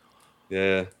this.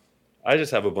 Yeah, I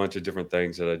just have a bunch of different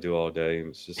things that I do all day, and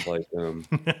it's just like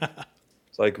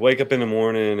it's like wake up in the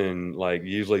morning and like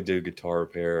usually do guitar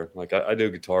repair. Like I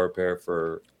do guitar repair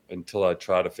until I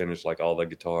try to finish like all the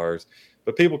guitars.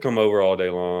 But people come over all day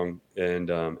long, and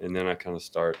then I kind of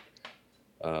start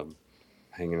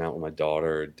hanging out with my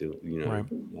daughter,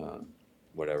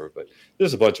 whatever. But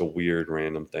there's a bunch of weird,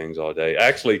 random things all day. I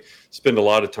actually spend a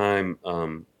lot of time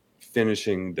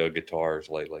finishing the guitars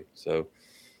lately. So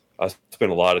I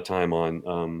spend a lot of time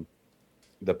on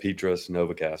the Petrus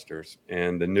Novacasters,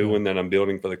 and the new one that I'm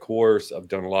building for the course. I've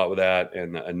done a lot with that,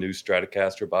 and a new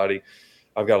Stratocaster body.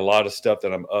 I've got a lot of stuff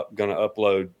that I'm going to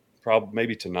upload probably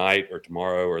maybe tonight or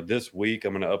tomorrow or this week.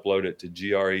 I'm going to upload it to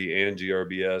GRE and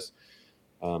GRBS.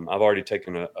 I've already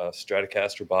taken a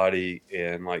Stratocaster body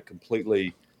and like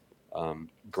completely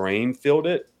grain filled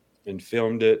it and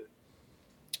filmed it.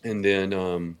 And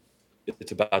then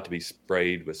it's about to be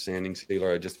sprayed with sanding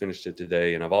sealer. I just finished it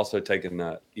today. And I've also taken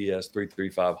the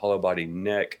ES335 hollow body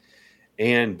neck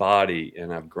and body,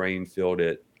 and I've grain filled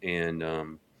it. And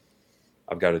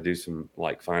I've got to do some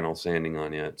like final sanding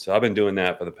on it. So I've been doing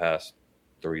that for the past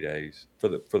 3 days for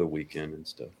the weekend and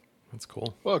stuff. That's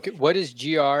cool. Well, okay, what is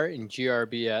GR and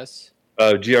GRBS?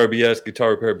 GRBS,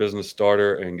 Guitar Repair Business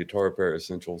Starter, and Guitar Repair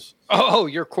Essentials. Oh,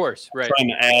 your course, right?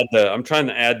 I'm trying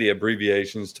to add the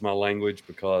abbreviations to my language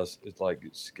because it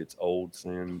gets old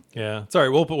saying. Yeah, it's all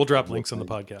right. We'll drop links on the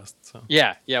podcast. So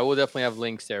yeah, we'll definitely have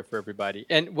links there for everybody.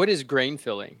 And what is grain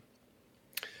filling?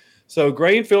 So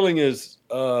grain filling is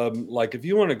like if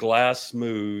you want a glass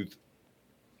smooth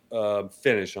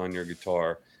finish on your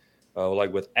guitar,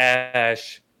 like with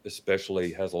ash.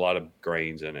 Especially has a lot of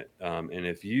grains in it. And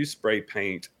if you spray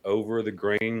paint over the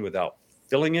grain without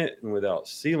filling it and without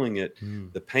sealing it,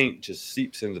 the paint just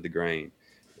seeps into the grain.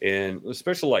 And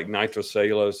especially like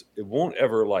nitrocellulose, it won't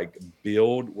ever like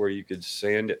build where you could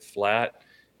sand it flat.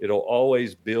 It'll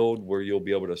always build where you'll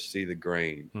be able to see the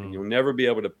grain. And you'll never be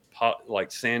able to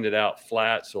sand it out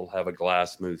flat, so it'll have a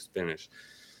glass smooth finish.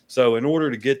 So in order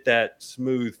to get that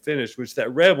smooth finish, which that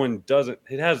red one doesn't,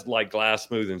 it has like glass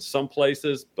smooth in some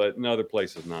places, but in other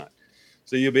places not.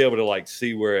 So you'll be able to like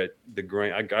see where the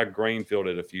grain, I grain filled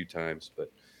it a few times,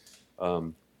 but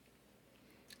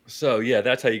so yeah,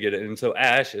 that's how you get it. And so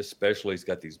ash especially has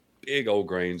got these big old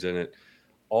grains in it.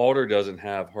 Alder doesn't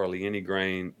have hardly any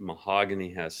grain.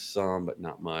 Mahogany has some, but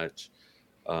not much.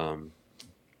 No,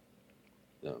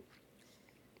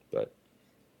 but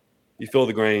you fill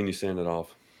the grain, you sand it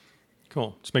off.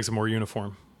 Cool. Just makes it more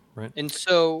uniform, right? And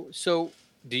so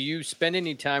do you spend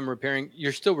any time repairing?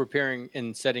 You're still repairing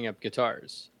and setting up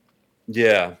guitars.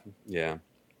 Yeah.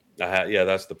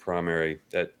 That's the primary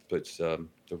that puts the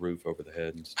roof over the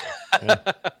head and stuff.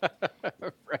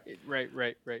 Right.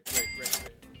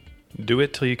 Do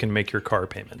it till you can make your car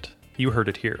payment. You heard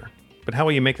it here. But how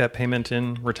will you make that payment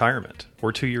in retirement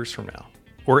or 2 years from now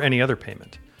or any other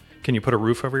payment? Can you put a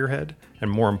roof over your head?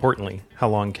 And more importantly, how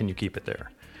long can you keep it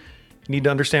there? Need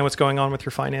to understand what's going on with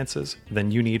your finances?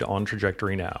 Then you need On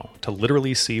Trajectory Now to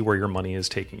literally see where your money is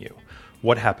taking you.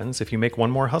 What happens if you make one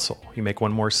more hustle? You make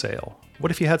one more sale?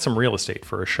 What if you had some real estate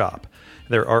for a shop?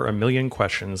 There are a million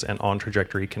questions, and On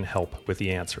Trajectory can help with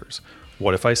the answers.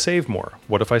 What if I save more?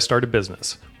 What if I start a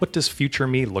business? What does future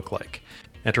me look like?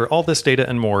 Enter all this data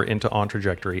and more into On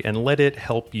Trajectory and let it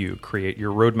help you create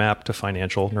your roadmap to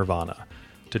financial nirvana.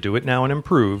 To do it now and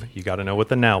improve, you got to know what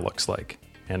the now looks like,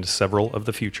 and several of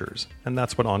the futures, and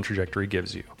that's what On Trajectory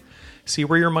gives you. See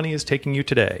where your money is taking you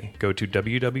today. Go to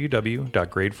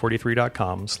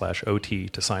www.grade43.com/OT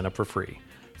to sign up for free.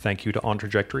 Thank you to On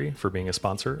Trajectory for being a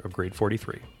sponsor of Grade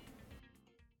 43.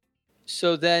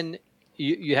 So then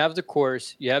you have the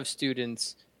course, you have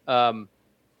students. How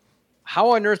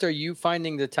on earth are you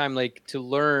finding the time like to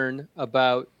learn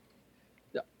about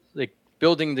like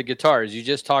building the guitars? You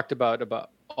just talked about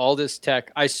all this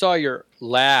tech. I saw your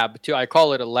lab too. I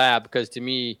call it a lab because to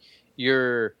me,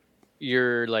 you're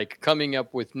like coming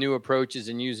up with new approaches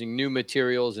and using new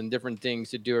materials and different things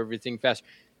to do everything faster.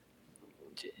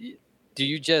 Do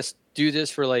you just do this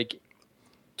for like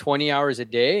 20 hours a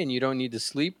day and you don't need to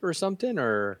sleep or something?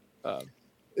 Or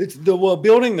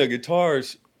building the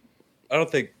guitars, I don't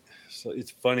think so.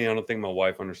 It's funny. I don't think my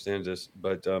wife understands this,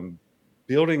 but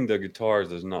building the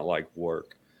guitars is not like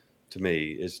work. To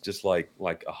me, it's just like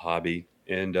a hobby.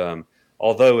 And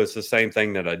although it's the same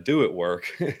thing that I do at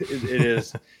work,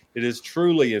 it is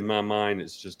truly in my mind,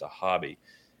 it's just a hobby.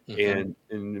 Mm-hmm.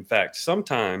 And in fact,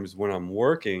 sometimes when I'm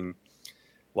working,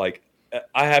 like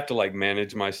I have to like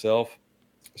manage myself.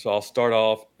 So I'll start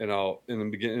off and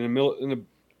in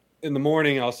the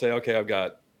morning, I'll say, okay, I've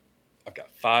got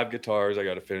 5 guitars I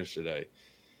got to finish today.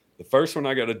 The first one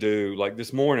I got to do, like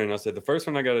this morning, I said, the first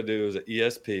one I got to do is an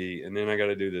ESP, and then I got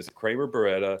to do this Kramer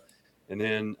Beretta, and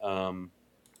then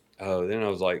then I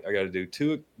was like, I got to do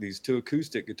these two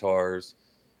acoustic guitars,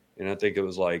 and I think it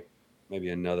was like maybe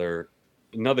another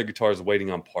guitar is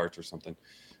waiting on parts or something.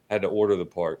 I had to order the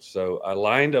parts, so I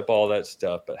lined up all that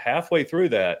stuff. But halfway through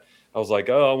that, I was like,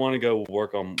 oh, I want to go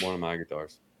work on one of my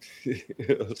guitars.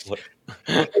 It was like,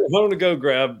 I want to go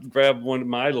grab one of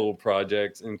my little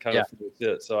projects and kind of finish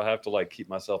it. So I have to like keep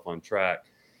myself on track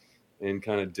and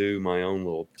kind of do my own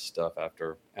little stuff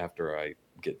after I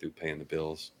get through paying the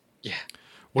bills. Yeah.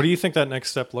 What do you think that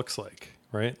next step looks like?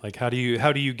 Right? Like how do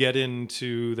you get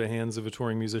into the hands of a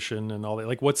touring musician and all that?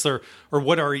 Like what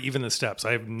are even the steps?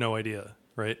 I have no idea.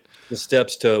 right? The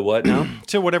steps to what now?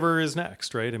 To whatever is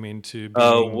next, right? I mean, to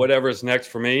being, Whatever is next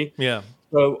for me. yeah.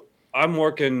 So I'm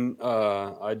working.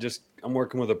 I'm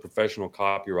working with a professional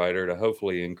copywriter to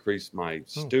hopefully increase my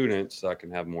students, so I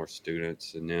can have more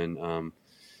students, and then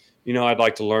I'd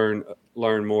like to learn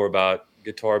more about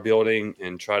guitar building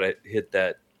and try to hit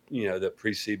that the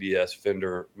pre-CBS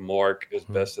Fender mark as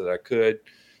best that I could.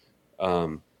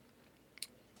 And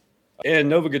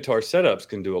Nova Guitar Setups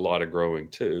can do a lot of growing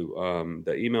too.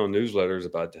 The email newsletter is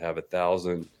about to have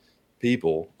 1,000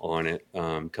 people on it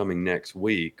coming next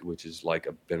week, which is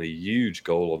been a huge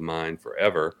goal of mine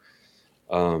forever.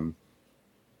 I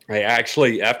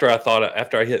actually, after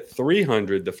I hit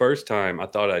 300 the first time, I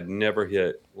thought I'd never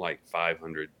hit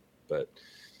 500. But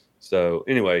so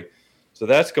anyway, so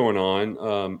that's going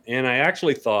on. And I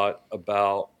actually thought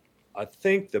about, I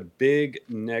think the big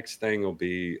next thing will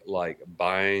be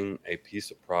buying a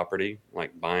piece of property,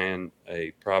 buying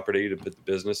a property to put the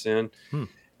business in.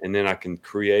 And then I can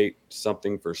create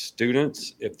something for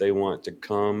students if they want to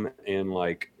come and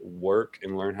work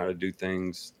and learn how to do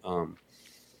things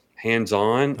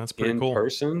hands-on. That's pretty in cool.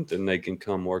 person, then they can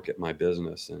come work at my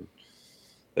business and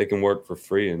they can work for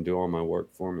free and do all my work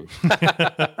for me.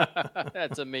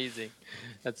 That's amazing.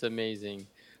 But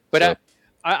so,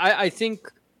 I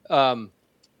think I'm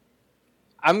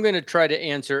going to try to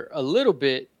answer a little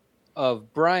bit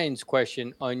of Brian's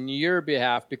question on your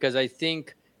behalf, because I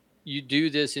think you do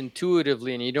this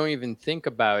intuitively and you don't even think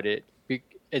about it.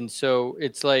 And so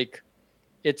it's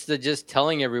just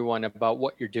telling everyone about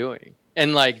what you're doing.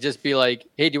 And just be hey,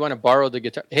 do you want to borrow the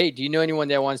guitar? Hey, do you know anyone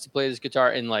that wants to play this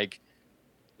guitar? And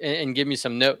and give me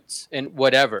some notes and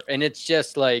whatever. And it's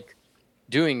just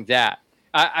doing that.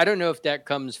 I don't know if that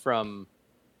comes from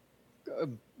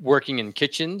working in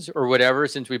kitchens or whatever,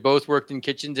 since we both worked in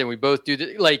kitchens and we both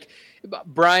do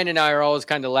Brian and I are always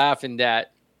kind of laughing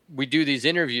that we do these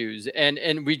interviews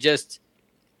and we just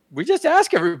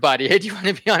ask everybody, hey, do you want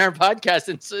to be on our podcast?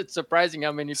 And it's surprising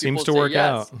how many people seems to say work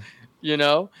yes. out.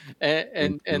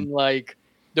 And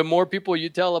the more people you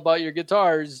tell about your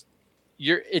guitars,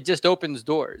 it just opens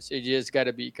doors. You just got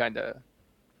to be kind of.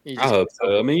 I hope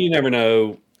so. I mean, you never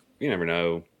know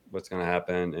what's going to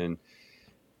happen. And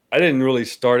I didn't really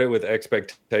start it with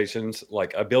expectations.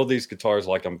 I build these guitars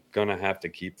I'm going to have to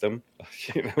keep them.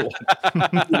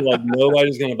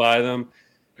 Nobody's going to buy them,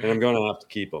 and I'm going to have to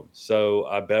keep them. So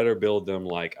I better build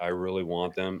them I really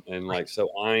want them. And so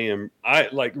I am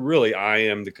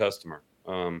the customer.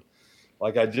 I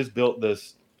just built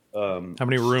this. How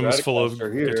many rooms full of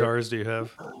guitars do you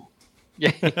have?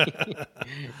 Yeah,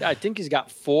 I think he's got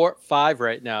 5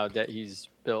 right now that he's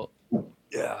built.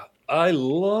 Yeah, I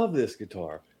love this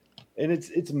guitar, and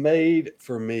it's made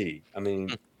for me. I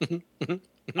mean,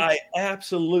 I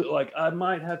absolutely I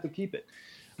might have to keep it.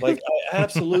 I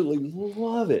absolutely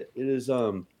love it. It is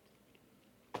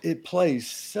it plays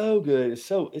so good.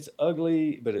 It's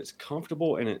ugly, but it's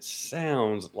comfortable, and it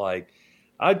sounds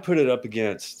I'd put it up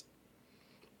against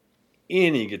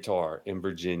any guitar in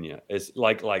Virginia. It's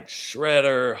like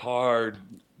shredder, hard,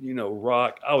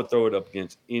 rock. I would throw it up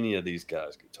against any of these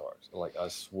guys' guitars. I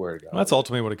swear to God. Well, that's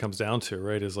ultimately what it comes down to,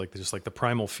 right? Is just the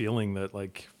primal feeling that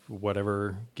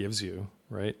whatever gives you,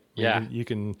 right? Yeah. You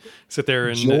can sit there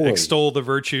and extol the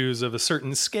virtues of a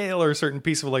certain scale or a certain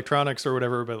piece of electronics or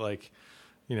whatever, but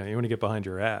you want to get behind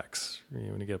your axe. You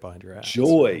want to get behind your axe.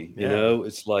 Joy,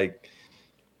 it's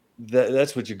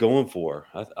that's what you're going for.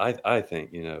 I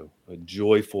think, a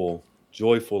joyful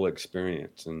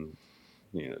experience. And,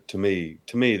 to me,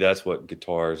 that's what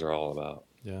guitars are all about.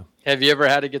 Yeah. Have you ever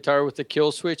had a guitar with a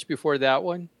kill switch before that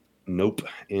one? Nope.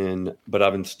 But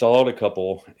I've installed a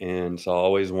couple, and so I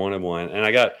always wanted one. And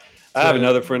I have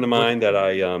another friend of mine that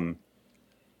I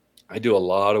do a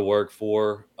lot of work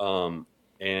for.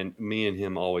 And me and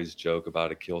him always joke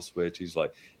about a kill switch. He's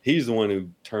the one who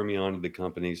turned me on to the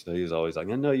company. So he's always I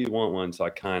know you want one. So I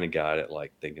kind of got it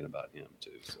thinking about him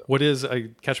too. So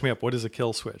catch me up. What is a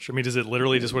kill switch? I mean, is it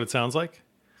literally just what it sounds like?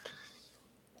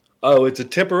 Oh, it's a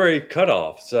temporary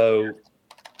cutoff. So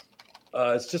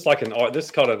it's just this is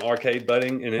called an arcade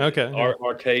button, and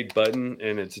arcade button,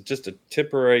 and it's just a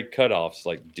temporary cutoff.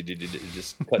 It's it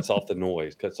just cuts off the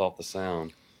noise, cuts off the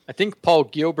sound. I think Paul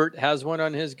Gilbert has one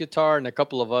on his guitar, and a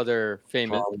couple of other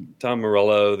famous. Tom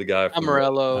Morello, the guy from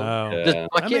Morello. Yeah.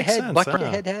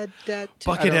 Buckethead had that.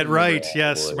 Buckethead, right?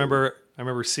 Yes, I remember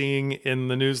seeing in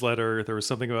the newsletter there was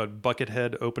something about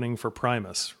Buckethead opening for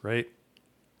Primus, right?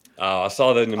 I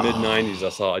saw that in the mid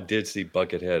 '90s. I did see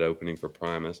Buckethead opening for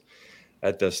Primus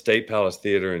at the State Palace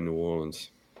Theater in New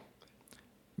Orleans.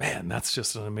 Man, that's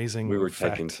just an amazing. We were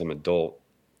fact. taking some adult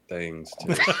things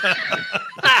too.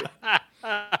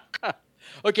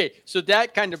 Okay, so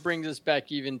that kind of brings us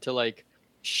back even to like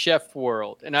chef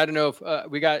world. And I don't know if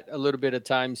we got a little bit of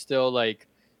time still. Like,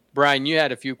 Brian, you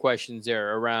had a few questions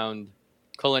there around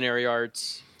culinary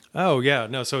arts. Oh yeah,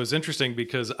 no. So it's interesting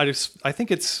because I think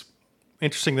it's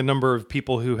interesting the number of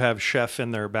people who have chef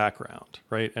in their background,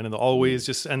 right? And it always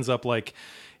just ends up like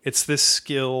it's this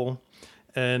skill,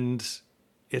 and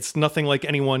it's nothing like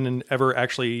anyone ever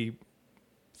actually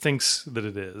thinks that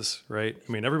it is, right?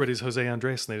 I mean, everybody's Jose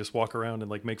Andres, and they just walk around and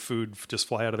like make food just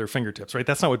fly out of their fingertips, right?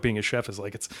 That's not what being a chef is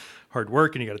like. It's hard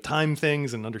work, and you got to time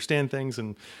things and understand things,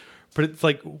 but it's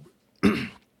like.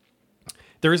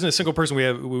 There isn't a single person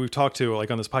we've talked to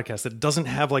like on this podcast that doesn't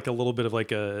have like a little bit of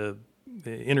like a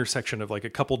intersection of like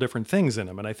a couple different things in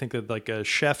them. And I think that like a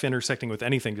chef intersecting with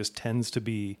anything just tends to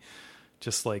be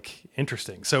just like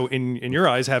interesting. So in your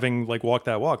eyes, having like walked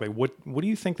that walk, like what do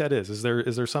you think that is? Is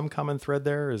there some common thread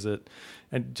there? Is it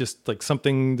and just like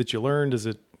something that you learned?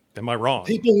 Am I wrong?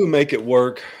 People who make it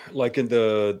work, like in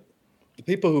the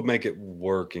people who make it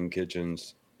work in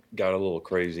kitchens got a little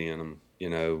crazy in them.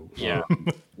 Yeah.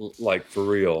 Like for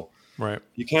real, right?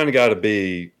 You kind of got to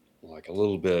be like a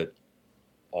little bit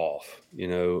off,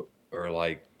 or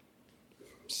like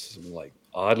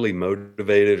oddly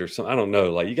motivated or something. I don't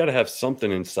know. Like you got to have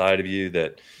something inside of you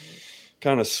that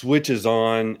kind of switches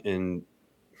on, and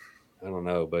I don't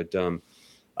know. But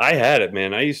I had it,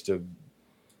 man. I used to.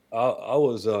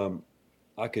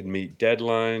 I could meet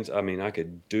deadlines. I mean, I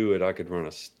could do it. I could run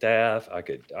a staff. I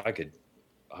could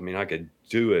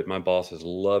do it. My bosses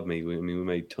loved me. We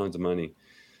made tons of money.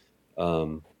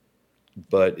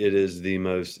 But it was the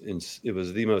most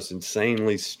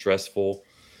insanely stressful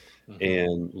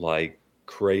and like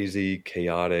crazy,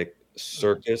 chaotic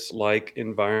circus-like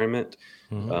environment.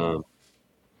 And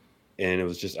it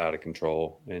was just out of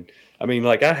control. And I mean,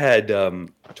 like I had,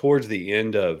 towards the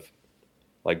end of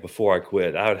like, before I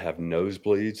quit, I would have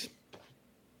nosebleeds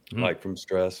like from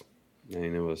stress.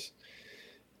 And it was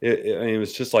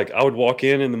just like I would walk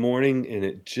in the morning, and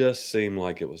it just seemed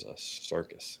like it was a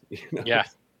circus. Yeah.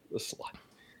 It was like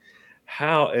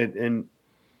how and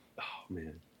oh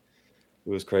man, it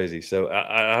was crazy. So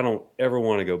I don't ever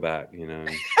want to go back.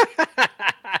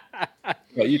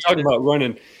 But you're talking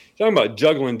about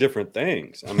juggling different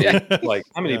things. I mean, like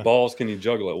how many balls can you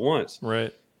juggle at once?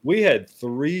 Right. We had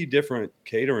 3 different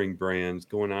catering brands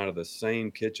going out of the same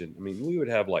kitchen. I mean, we would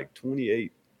have like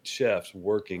 28 chefs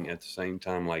working at the same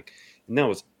time, and that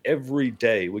was every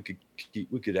day. We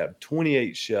could have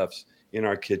 28 chefs in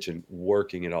our kitchen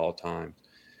working at all times,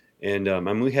 and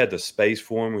we had the space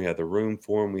for them, we had the room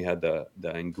for them, we had the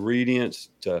ingredients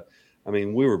we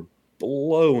were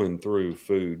blowing through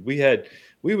food.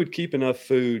 We would keep enough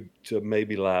food to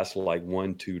maybe last like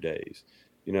 1-2 days,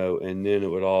 and then it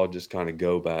would all just kind of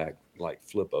go back, like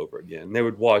flip over again. And they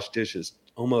would wash dishes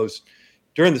almost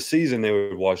during the season. They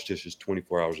would wash dishes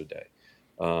 24 hours a day.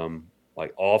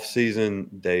 Like off season,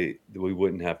 we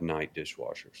wouldn't have night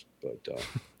dishwashers, but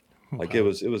like wow. it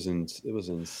was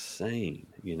insane.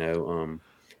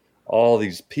 All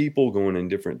these people going in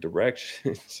different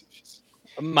directions.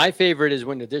 My favorite is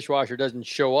when the dishwasher doesn't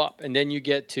show up, and then you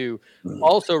get to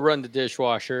also run the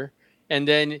dishwasher, and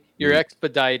then you're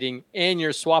expediting and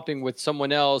you're swapping with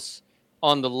someone else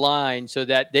on the line so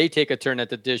that they take a turn at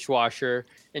the dishwasher,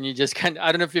 and you just kind of,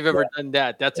 I don't know if you've ever done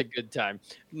that. That's a good time.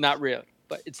 Not really,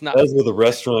 but it's not. Those were the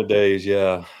restaurant days.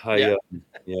 Yeah. I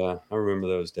remember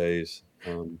those days.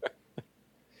 The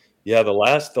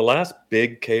last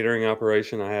big catering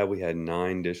operation I had, we had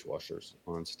 9 dishwashers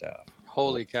on staff.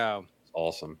 Holy cow.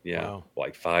 Awesome. Yeah. Wow.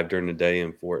 Like 5 during the day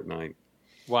and 4 at night.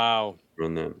 Wow.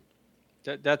 Run them.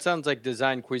 That sounds like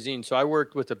design cuisine. So I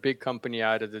worked with a big company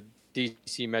out of the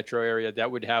DC metro area that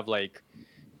would have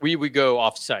we would go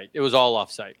off-site. It was all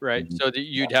off-site, right? Mm-hmm. So that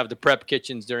you'd have the prep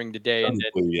kitchens during the day, and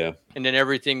then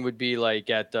everything would be like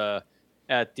at the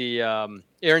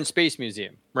Air and Space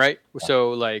Museum, right? Yeah.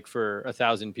 So for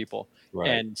 1,000 people, right.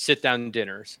 And sit-down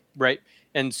dinners, right?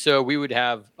 And so we would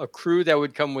have a crew that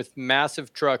would come with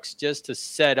massive trucks just to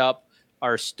set up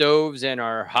our stoves and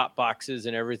our hot boxes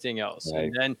and everything else.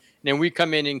 Right. And then we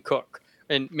come in and cook.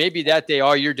 And maybe that day,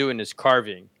 all you're doing is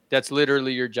carving. That's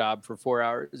literally your job for 4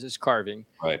 hours is carving.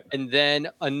 Right. And then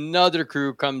another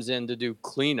crew comes in to do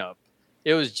cleanup.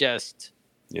 It was just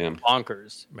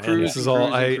bonkers. Man, this is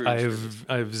all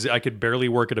I could barely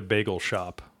work at a bagel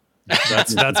shop.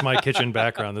 That's my kitchen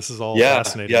background. This is all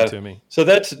fascinating to me. So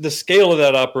that's the scale of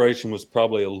that operation was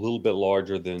probably a little bit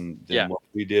larger than what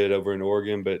we did over in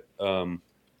Oregon. But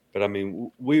I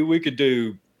mean, we could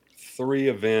do 3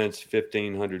 events,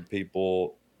 1,500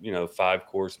 people,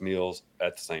 5-course meals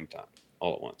at the same time,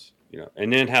 all at once,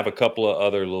 and then have a couple of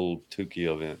other little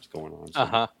Tukey events going on.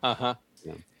 So.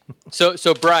 Yeah.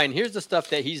 So Brian, here's the stuff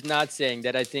that he's not saying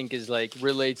that I think is like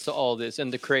relates to all this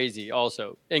and the crazy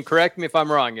also. And correct me if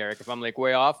I'm wrong, Eric, if I'm like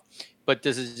way off, but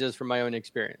this is just from my own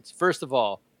experience. First of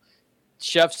all,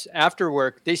 chefs after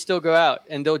work, they still go out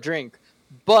and they'll drink.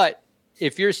 But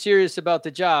if you're serious about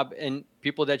the job and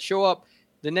people that show up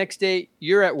the next day,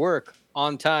 you're at work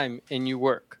on time and you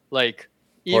work. Like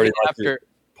even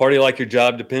party like your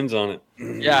job depends on it.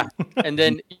 Yeah. And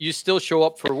then you still show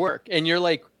up for work and you're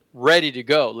like ready to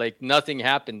go. Like nothing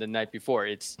happened the night before.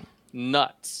 It's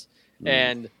nuts.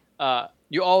 And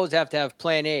you always have to have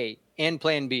plan A and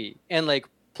plan B and like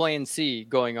plan C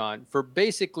going on for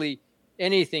basically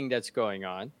anything that's going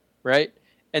on. Right.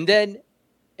 And then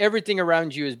everything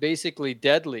around you is basically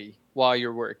deadly while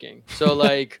you're working. So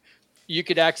like you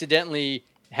could accidentally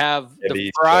have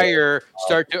the fryer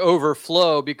start to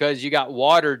overflow because you got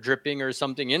water dripping or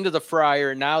something into the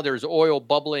fryer. Now there's oil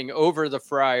bubbling over the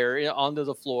fryer onto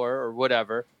the floor or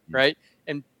whatever, right?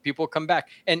 And people come back.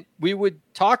 And we would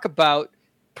talk about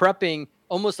prepping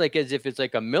almost like as if it's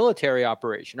like a military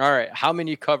operation. All right, how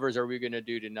many covers are we going to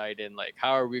do tonight? And like,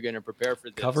 how are we going to prepare for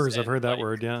this? Covers, and I've heard that like,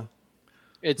 word, yeah.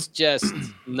 It's just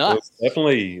nuts.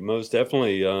 Most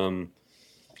definitely.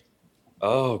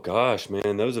 Oh gosh,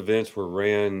 man, those events were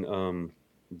ran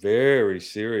very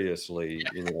seriously.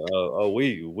 You know,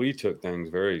 we took things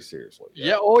very seriously.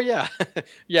 Yeah. Oh yeah.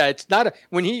 Yeah. It's not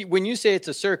when you say it's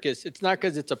a circus, it's not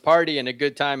because it's a party and a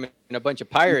good time and a bunch of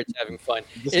pirates having fun.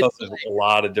 It's like, a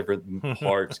lot of different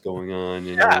parts going on.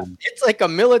 It's like a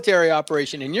military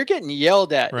operation and you're getting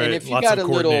yelled at. Right. And if you Lots got of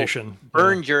a little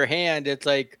burned yeah. your hand, it's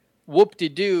like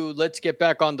whoop-de-doo, let's get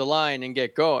back on the line and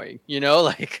get going. You know,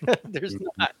 like there's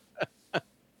not.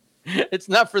 It's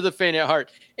not for the faint at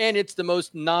heart, and it's the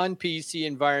most non-PC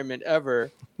environment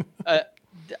ever. I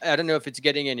don't know if it's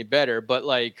getting any better, but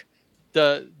like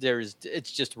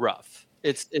it's just rough.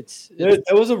 It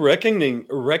was a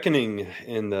reckoning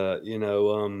in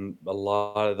the a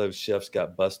lot of those chefs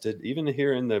got busted, even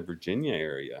here in the Virginia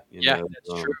area.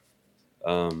 That's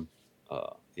true.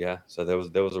 Yeah, so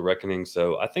there was a reckoning.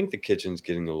 So I think the kitchen's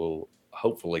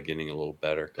hopefully getting a little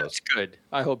better. That's good.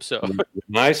 I hope so.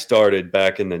 When I started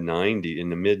back in the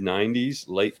mid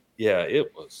 90s,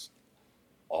 it was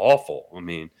awful. I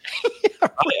mean,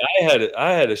 I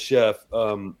had a chef.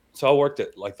 So I worked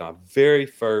at like my very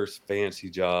first fancy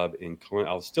job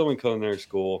I was still in culinary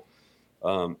school.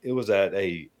 It was at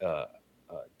a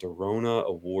Dorona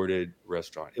awarded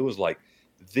restaurant. It was like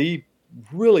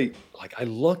I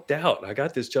lucked out. I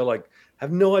got this job. Like, I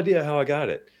have no idea how I got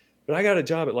it. But I got a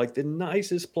job at like the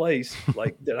nicest place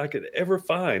like that I could ever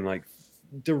find, like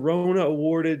Dorona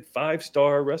awarded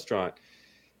 5-star restaurant.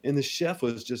 And the chef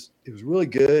was it was really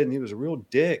good. And he was a real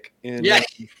dick. And,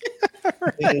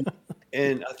 right.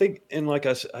 and I think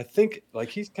like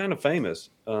he's kind of famous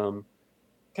for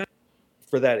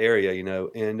that area,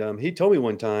 and he told me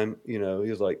one time, he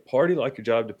was like, party like your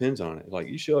job depends on it. Like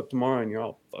you show up tomorrow and you're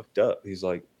all fucked up. He's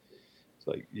like, it's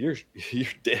like, you're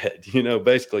dead,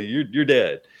 basically you're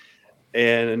dead.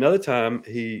 And another time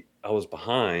I was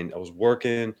behind. I was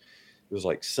working. It was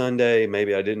like Sunday.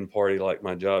 Maybe I didn't party like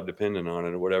my job depended on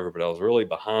it or whatever, but I was really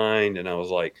behind. And I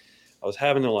was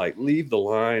having to like leave the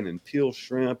line and peel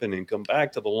shrimp and then come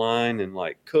back to the line and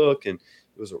like cook. And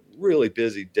it was a really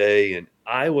busy day. And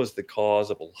I was the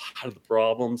cause of a lot of the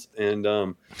problems. And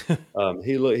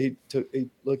he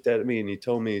looked at me and he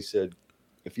told me, he said,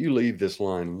 if you leave this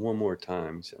line one more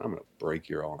time, he said, I'm going to break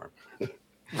your arm.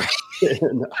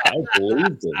 And I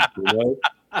believed him,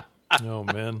 Oh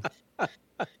man.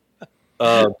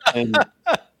 And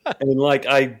like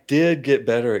I did get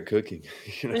better at cooking.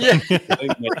 Yeah.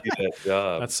 That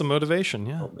job. That's some motivation.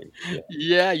 Yeah.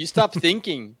 Yeah. You stop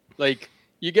thinking. Like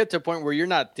you get to a point where you're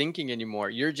not thinking anymore.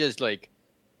 You're just like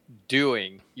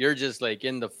doing. You're just like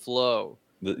in the flow.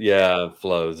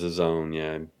 Flow is the zone.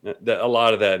 Yeah, a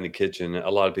lot of that in the kitchen. A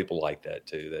lot of people like that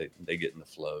too. They get in the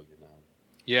flow.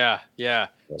 Yeah.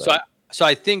 So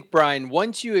I think, Brian,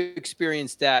 once you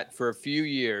experience that for a few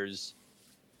years,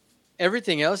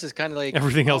 everything else is kind of like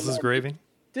everything else is gravy.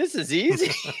 This is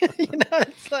easy.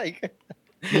 It's like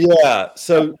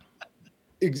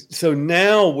So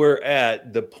now we're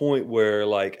at the point where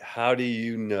like, how did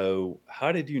you know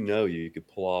you could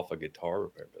pull off a guitar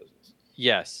repair business?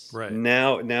 Yes. Right.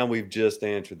 Now we've just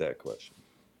answered that question.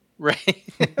 Right.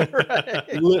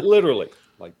 Right. Literally.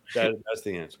 Like that's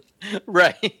the answer.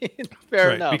 Right.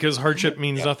 Fair enough. Because hardship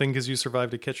means nothing because you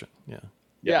survived a kitchen. Yeah.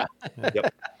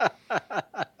 Yep.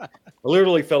 I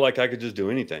literally felt like I could just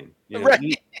do anything.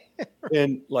 Right.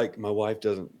 And like my wife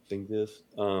doesn't think this.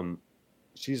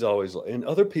 She's always, and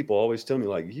other people always tell me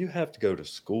like, you have to go to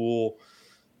school.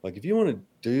 Like if you want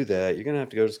to do that, you're going to have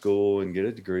to go to school and get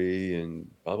a degree and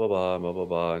blah, blah, blah, blah, blah,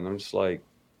 blah. And I'm just like,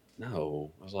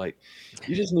 no. I was like,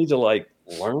 you just need to like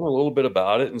learn a little bit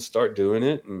about it and start doing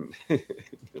it, and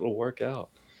it'll work out.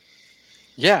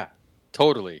 Yeah,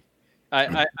 totally.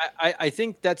 I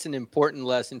think that's an important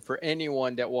lesson for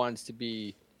anyone that wants to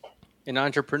be an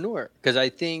entrepreneur, because I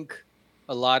think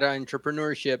a lot of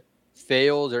entrepreneurship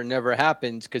fails or never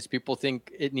happens because people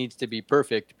think it needs to be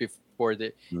perfect before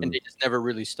and they just never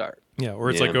really start. Yeah,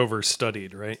 or it's like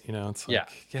overstudied, right? You know, it's like,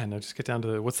 no, just get down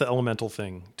to what's the elemental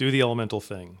thing. Do the elemental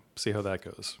thing. See how that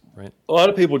goes, right? A lot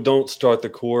of people don't start the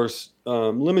course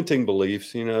limiting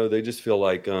beliefs. You know, they just feel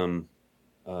like it's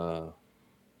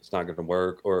not going to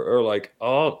work, or like,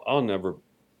 I'll never.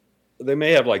 They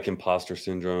may have like imposter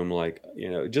syndrome, like, you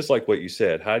know, just like what you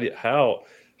said. How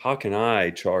can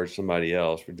I charge somebody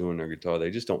else for doing their guitar?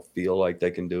 They just don't feel like they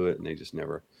can do it, and they just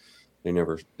never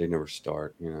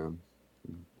start. You know.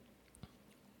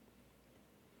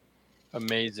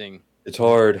 Amazing. It's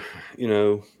hard, you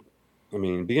know. I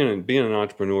mean, being an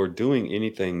entrepreneur, doing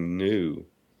anything new,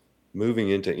 moving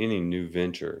into any new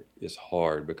venture is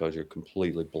hard because you're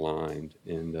completely blind.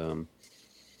 And,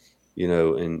 you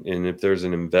know, and if there's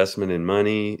an investment in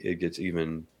money, it gets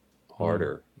even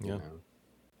harder. Yeah. You know?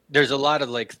 There's a lot of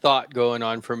like thought going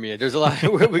on from you. There's a lot.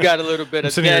 We got a little bit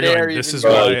of dead going, air. This is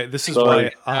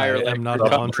why I am not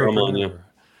an entrepreneur.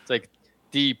 It's like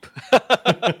deep,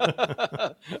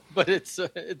 but it's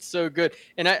so good.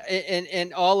 And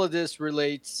and all of this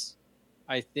relates,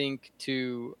 I think,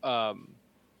 to I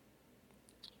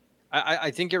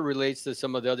think it relates to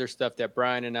some of the other stuff that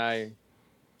Brian and I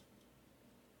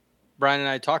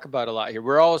talk about a lot here.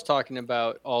 We're always talking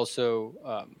about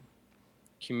also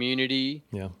community,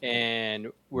 and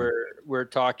we're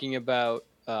talking about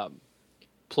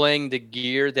playing the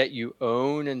gear that you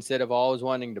own instead of always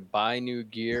wanting to buy new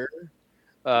gear.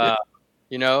 You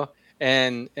know,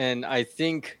 and I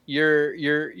think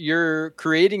you're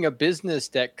creating a business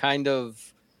that kind of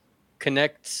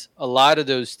connects a lot of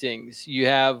those things. You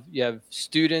have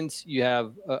students, you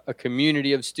have a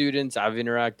community of students. I've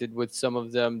interacted with some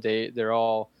of them. They're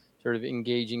all sort of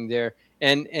engaging there,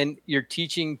 and you're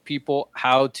teaching people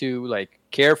how to like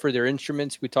care for their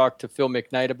instruments. We talked to Phil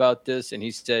McKnight about this, and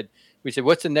we said,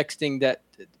 what's the next thing that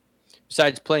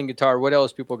besides playing guitar, what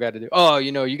else people got to do? Oh,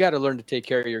 you know, you got to learn to take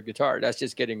care of your guitar. That's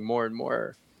just getting more and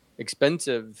more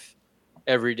expensive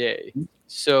every day.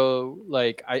 So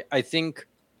like, I think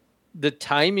the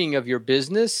timing of your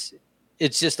business,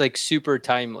 it's just like super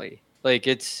timely. Like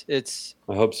it's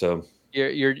I hope so.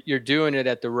 You're doing it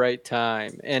at the right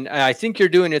time. And I think you're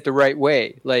doing it the right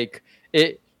way. Like,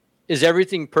 is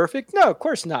everything perfect? No, of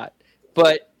course not.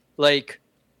 But like,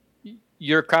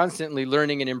 you're constantly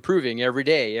learning and improving every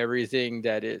day, everything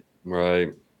that it.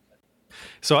 Right.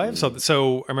 So I have something.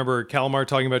 So I remember Calamar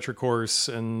talking about your course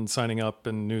and signing up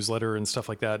and newsletter and stuff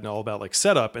like that, and all about like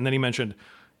setup. And then he mentioned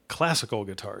classical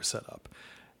guitar setup.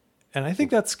 And I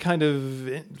think that's kind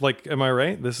of like, am I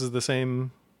right? This is the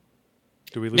same.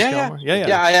 Do we lose Calamar?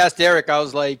 Yeah. I asked Eric, I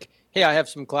was like, hey, I have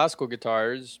some classical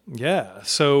guitars. Yeah.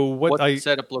 So what the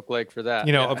setup look like for that?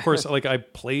 You know, of course, like I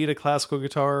played a classical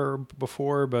guitar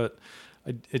before, but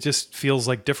it just feels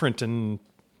like different and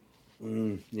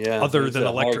other than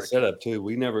electric. Hard setup too.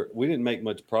 We didn't make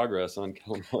much progress on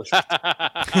Calamar.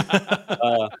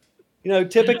 You know,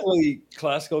 typically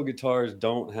classical guitars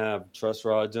don't have truss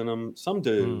rods in them. Some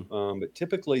do, but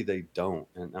typically they don't.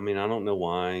 And I mean, I don't know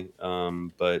why,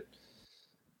 but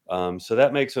so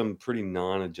that makes them pretty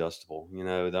non-adjustable. You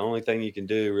know, the only thing you can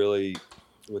do really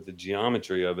with the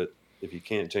geometry of it, if you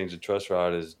can't change the truss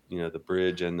rod, is, you know, the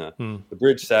bridge and the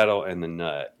bridge saddle and the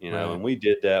nut. You know, and we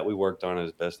did that. We worked on it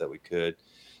as best that we could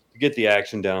to get the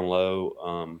action down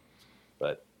low.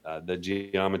 But the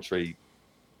geometry,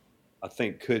 I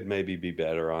think, could maybe be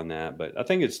better on that, but I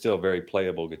think it's still a very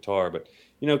playable guitar. But,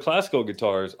 you know, classical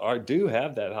guitars do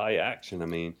have that high action. I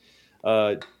mean,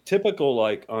 typical,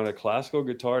 like on a classical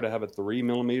guitar, to have a 3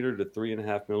 millimeter to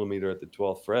 3.5 millimeter at the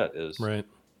 12th fret is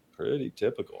pretty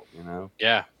typical, you know?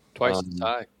 Yeah. Twice as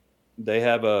high. They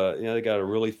have they got a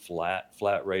really flat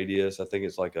radius. I think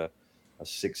it's like a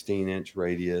 16-inch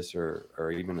radius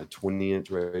or even a 20-inch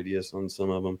radius on some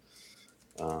of them.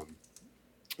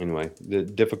 Anyway, the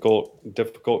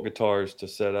difficult guitars to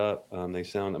set up. They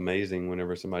sound amazing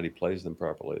whenever somebody plays them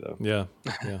properly, though. Yeah.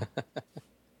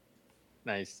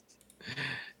 Nice.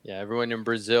 Yeah, everyone in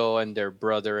Brazil and their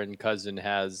brother and cousin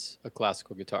has a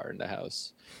classical guitar in the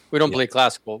house. We don't play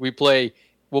classical.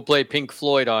 We'll play Pink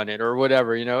Floyd on it or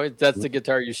whatever. You know, that's the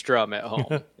guitar you strum at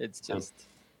home. It's just,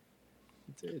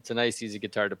 it's a nice, easy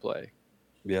guitar to play.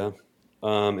 Yeah,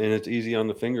 and it's easy on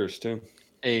the fingers too.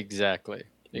 Exactly.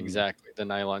 the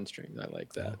nylon strings. I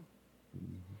like that.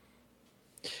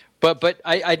 But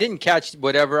I didn't catch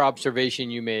whatever observation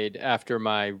you made after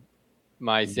my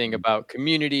thing about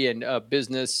community and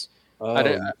business. I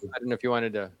don't know if you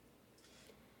wanted to.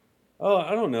 Oh,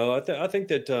 I don't know. I think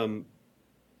that I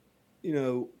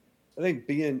think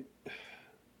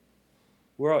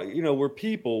we're all, we're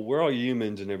people, we're all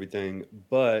humans and everything,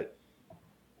 but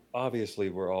obviously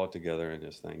we're all together in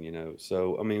this thing.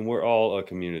 So I mean, we're all a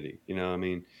community. I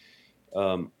mean,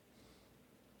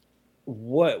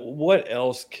 what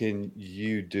else can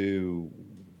you do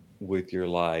with your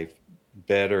life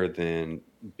better than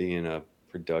being a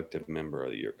productive member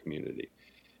of your community?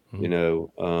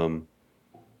 Mm-hmm.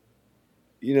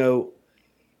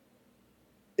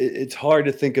 It's hard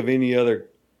to think of any other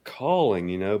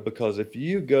calling, because if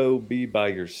you go be by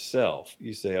yourself,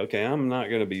 you say, okay, I'm not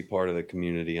going to be part of the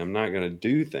community. I'm not going to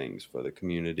do things for the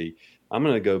community. I'm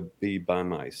going to go be by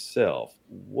myself.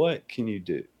 What can you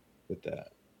do with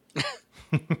that?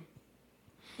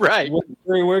 Right.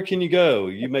 Where can you go?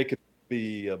 You make it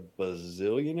be a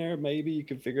bazillionaire. Maybe you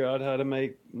can figure out how to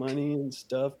make money and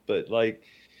stuff, but like,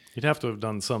 you'd have to have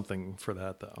done something for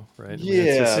that, though, right?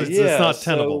 Yeah, it's not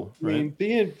tenable. So, right? I mean,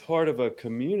 being part of a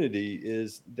community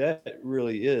that's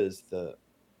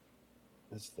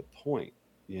the point,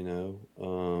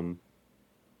 And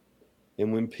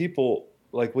when people,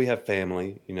 like, we have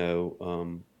family,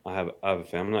 I have a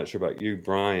family. I'm not sure about you,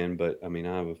 Brian, but I mean,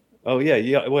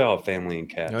 we all have family and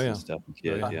cats and stuff and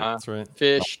kids. Yeah, that's right.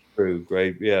 Fish. True,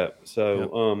 great, yeah.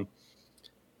 So,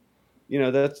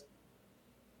 that's.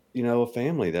 A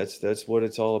family, that's what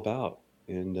it's all about.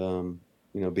 And,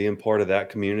 being part of that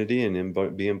community and then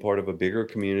being part of a bigger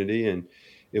community. And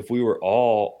if we were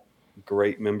all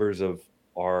great members of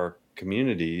our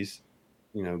communities,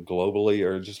 globally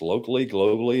or just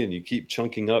globally, and you keep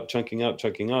chunking up,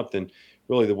 then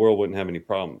really the world wouldn't have any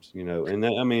problems, and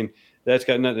that, I mean, that's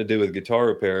got nothing to do with guitar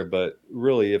repair, but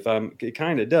really it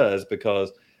kind of does,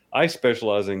 because I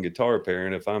specialize in guitar repair.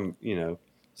 And if I'm,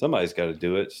 somebody's got to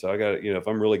do it. So I got to, if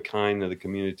I'm really kind to the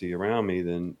community around me,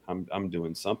 then I'm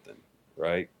doing something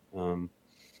right.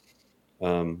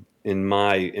 In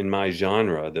my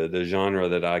genre, the genre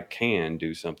that I can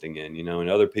do something in, and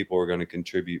other people are going to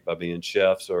contribute by being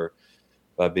chefs or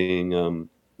by being,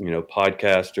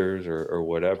 podcasters or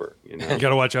whatever, You got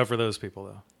to watch out for those people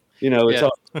though. It's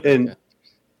all, and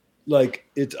like,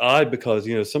 it's odd because,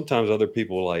 sometimes other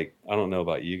people, like, I don't know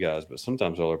about you guys, but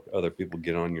sometimes other people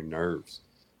get on your nerves.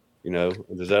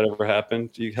 Does that ever happen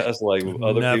to you guys? Like,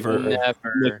 other people?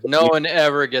 Never. No one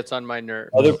ever gets on my nerves.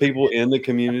 Other people in the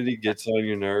community gets on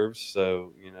your nerves.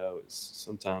 So,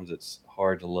 sometimes it's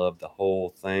hard to love the whole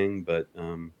thing, but,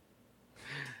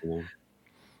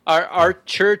 Our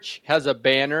church has a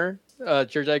banner,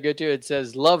 church I go to, it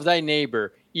says, "Love thy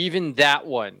neighbor, even that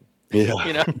one."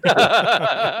 Yeah.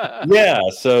 Yeah.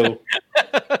 So,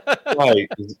 right.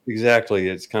 Exactly.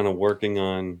 It's kind of working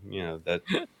on, that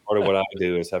part of what I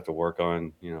do is have to work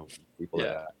on, people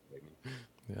that.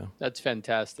 Yeah. That's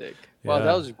fantastic. Wow,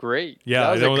 that was great. Yeah.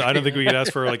 I don't think we could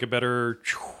ask for like a better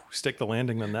stick the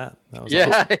landing than that. That was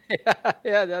awesome.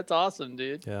 Yeah. That's awesome,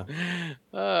 dude. Yeah.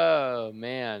 Oh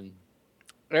man.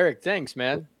 Eric, thanks,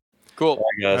 man. Cool. All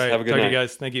right, guys. All right, have a good night. You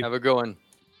guys. Thank you. Have a good one.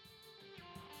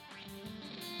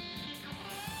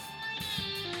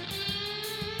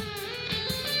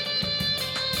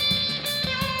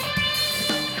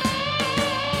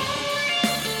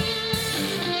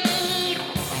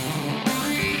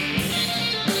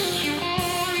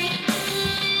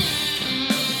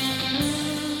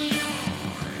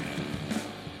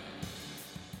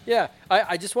 Yeah,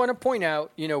 I just want to point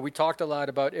out, we talked a lot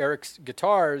about Eric's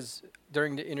guitars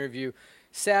during the interview.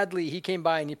 Sadly, he came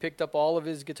by and he picked up all of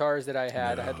his guitars that I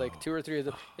had. No. I had like 2 or 3 of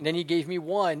them. And then he gave me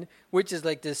one, which is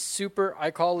like this super,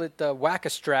 I call it the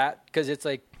Whack-A-Strat, because it's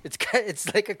like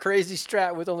a crazy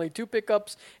Strat with only 2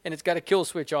 pickups, and it's got a kill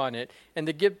switch on it. And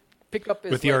the pickup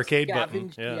is with the arcade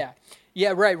button.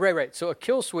 Yeah, right. So a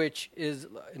kill switch is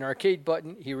an arcade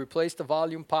button. He replaced the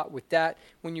volume pot with that.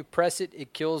 When you press it,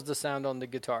 it kills the sound on the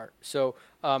guitar. So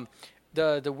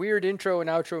the weird intro and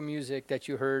outro music that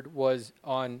you heard was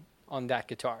on that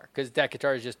guitar, because that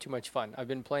guitar is just too much fun. I've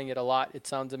been playing it a lot. It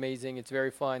sounds amazing. It's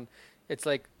very fun. It's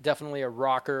like definitely a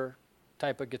rocker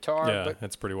type of guitar. Yeah, but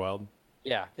it's pretty wild.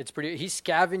 Yeah, it's pretty. He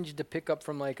scavenged the pickup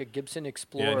from like a Gibson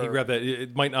Explorer. Yeah, and he grabbed that.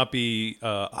 It might not be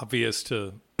obvious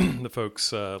to the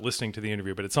folks listening to the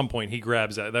interview, but at some point he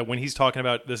grabs that when he's talking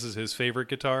about this is his favorite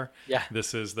guitar. Yeah,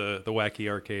 this is the wacky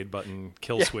arcade button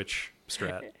kill switch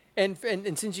Strat. And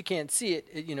since you can't see it,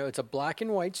 it's a black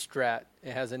and white Strat.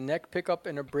 It has a neck pickup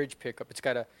and a bridge pickup. It's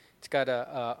got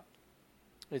a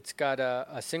It's got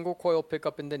a single coil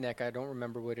pickup in the neck. I don't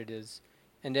remember what it is.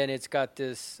 And then it's got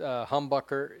this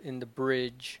humbucker in the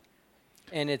bridge.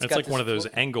 And it's got like one of those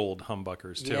angled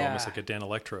humbuckers, too, almost like a Dan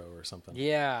Electro or something.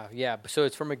 Yeah. So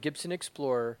it's from a Gibson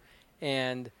Explorer.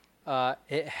 And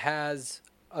it has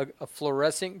a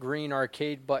fluorescent green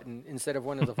arcade button instead of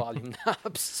one of the volume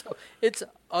knobs. So it's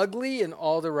ugly in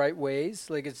all the right ways.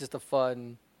 Like, it's just a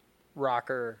fun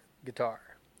rocker guitar.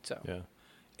 So yeah.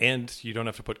 And you don't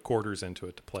have to put quarters into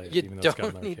it to play it. You even though it's got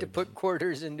an don't need to arcade put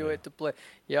quarters into it to play.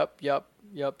 Yep.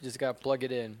 Just got to plug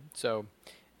it in. So,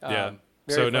 yeah.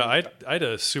 very So, no, fun. I had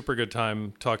a super good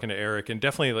time talking to Eric. And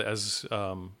definitely as,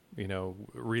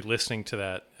 re-listening to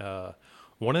that,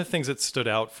 one of the things that stood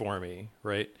out for me,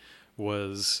 right,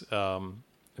 was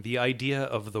the idea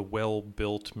of the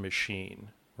well-built machine,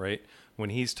 right? When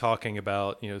he's talking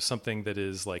about, something that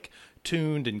is like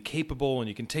tuned and capable and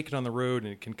you can take it on the road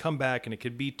and it can come back and it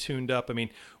could be tuned up. I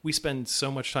mean, we spend so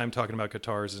much time talking about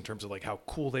guitars in terms of like how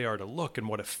cool they are to look and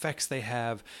what effects they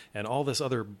have and all this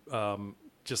other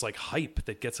just like hype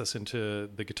that gets us into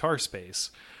the guitar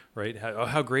space, right?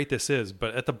 How great this is.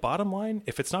 But at the bottom line,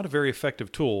 if it's not a very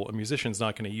effective tool, a musician's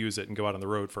not going to use it and go out on the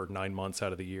road for 9 months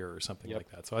out of the year or something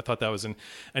like that. So I thought that was an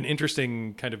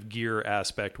interesting kind of gear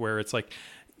aspect where it's like,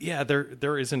 yeah,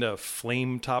 there isn't a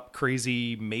flame top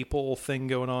crazy maple thing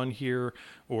going on here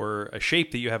or a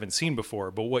shape that you haven't seen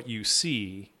before, but what you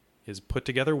see is put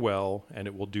together well and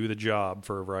it will do the job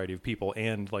for a variety of people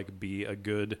and like be a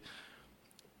good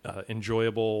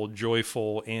enjoyable,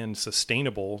 joyful, and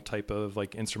sustainable type of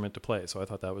like instrument to play. So I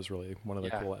thought that was really one of the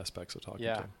cool aspects of talking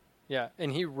to him. Yeah,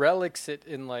 and he relics it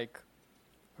in like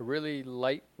a really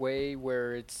light way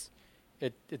where it's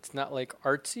not like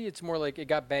artsy. It's more like it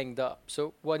got banged up.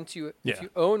 So once if you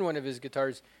own one of his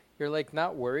guitars, you're like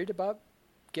not worried about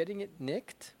getting it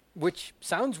nicked, which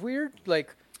sounds weird.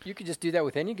 Like you could just do that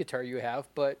with any guitar you have,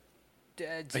 but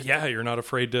you're not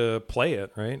afraid to play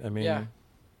it, right? I mean,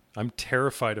 I'm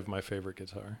terrified of my favorite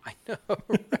guitar. I know,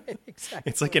 right? Exactly.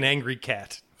 It's like an angry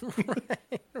cat.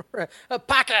 right.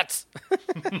 Pockets.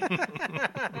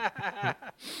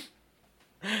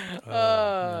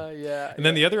 Yeah. And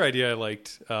then the other idea I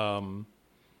liked that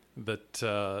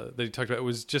he talked about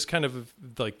was just kind of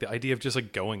like the idea of just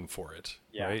like going for it,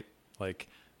 right? Like,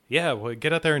 well,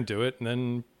 get out there and do it, and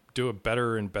then do a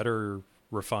better and better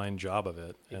refined job of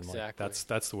it, and like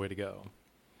that's the way to go.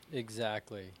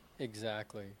 Exactly.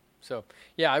 So,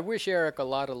 I wish Eric a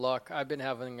lot of luck. I've been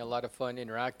having a lot of fun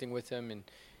interacting with him and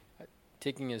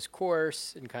taking his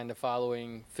course and kind of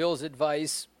following Phil's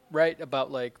advice, right,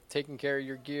 about like taking care of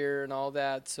your gear and all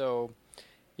that. So,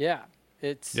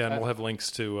 it's and we'll have links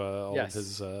to all of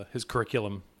his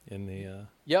curriculum in the in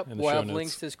the we'll show have notes.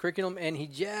 links to his curriculum, and he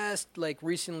just like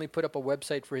recently put up a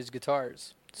website for his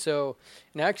guitars. So,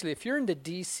 and actually, if you're in the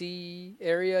D.C.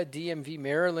 area, DMV,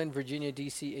 Maryland, Virginia,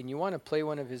 D.C., and you want to play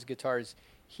one of his guitars,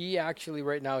 he actually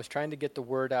right now is trying to get the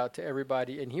word out to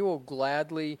everybody, and he will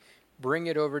gladly bring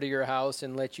it over to your house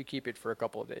and let you keep it for a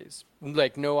couple of days.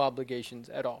 Like, no obligations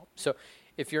at all. So,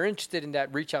 if you're interested in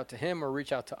that, reach out to him or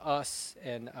reach out to us,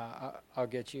 and I'll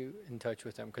get you in touch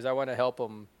with him because I want to help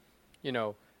him,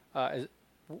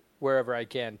 wherever I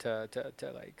can to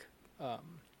like,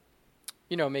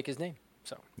 make his name.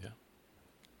 So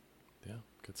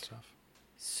good stuff.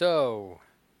 So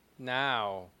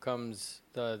now comes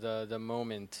the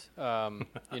moment.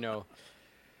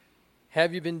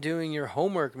 Have you been doing your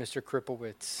homework, Mr.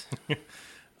 Kripowitz?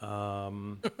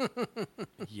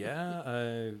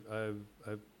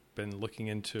 I've been looking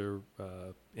into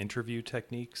interview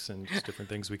techniques and just different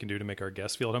things we can do to make our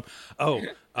guests feel at home.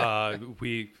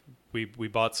 We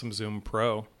bought some Zoom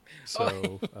Pro.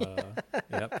 So,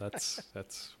 that's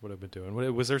what I've been doing.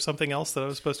 Was there something else that I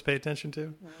was supposed to pay attention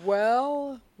to?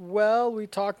 Well, we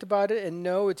talked about it, and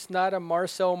no, it's not a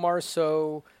Marcel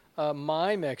Marceau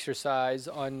mime exercise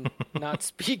on not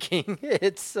speaking.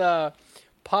 It's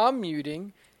palm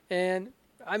muting, and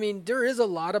I mean, there is a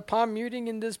lot of palm muting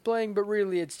in this playing, but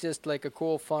really it's just like a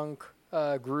cool funk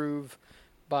groove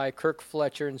by Kirk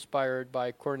Fletcher, inspired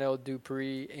by Cornell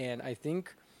Dupree, and I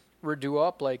think we're due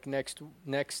up like next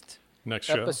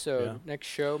episode, next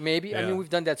show, maybe. Yeah. I mean, we've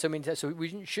done that so many times, so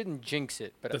we shouldn't jinx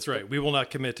it. But that's right. We will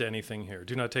not commit to anything here.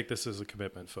 Do not take this as a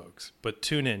commitment, folks. But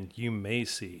tune in. You may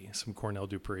see some Cornell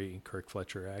Dupree, Kirk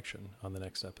Fletcher action on the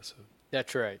next episode.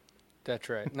 That's right.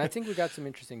 And I think we got some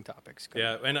interesting topics.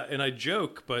 Yeah, and I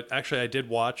joke, but actually I did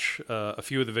watch a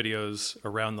few of the videos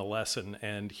around the lesson.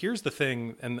 And here's the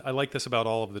thing, and I like this about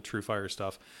all of the True Fire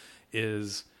stuff,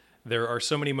 is there are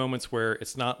so many moments where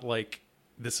it's not like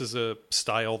this is a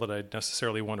style that I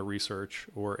necessarily want to research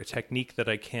or a technique that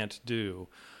I can't do,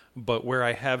 but where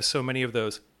I have so many of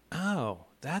those,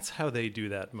 that's how they do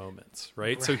that moments,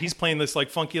 right? So he's playing this like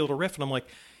funky little riff, and I'm like,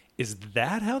 is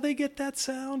that how they get that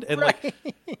sound? And like,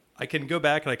 I can go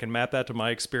back and I can map that to my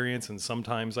experience, and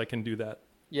sometimes I can do that.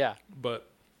 Yeah. But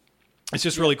it's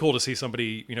just really cool to see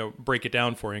somebody, break it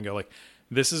down for you and go like,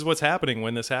 this is what's happening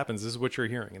when this happens. This is what you're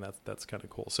hearing. And that's kind of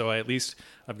cool. So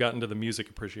I've gotten to the music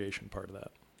appreciation part of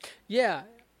that. Yeah,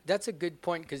 that's a good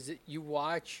point, because you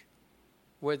watch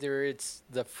whether it's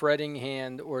the fretting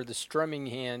hand or the strumming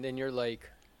hand, and you're like,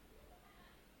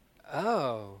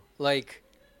 oh, like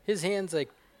his hand's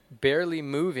like barely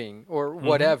moving or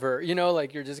whatever,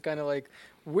 like you're just kind of like,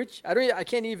 I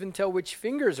can't even tell which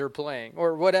fingers are playing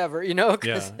or whatever, Yeah,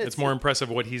 it's more impressive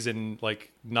what he's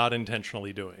not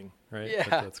intentionally doing, right? Yeah.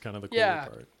 That's kind of the cooler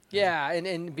part. Yeah,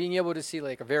 and being able to see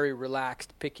like a very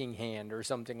relaxed picking hand or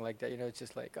something like that, it's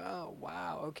just like, oh,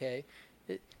 wow, okay.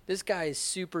 This guy is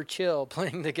super chill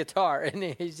playing the guitar,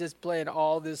 and he's just playing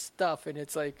all this stuff, and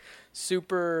it's like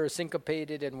super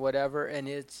syncopated and whatever,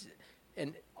 and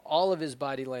all of his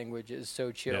body language is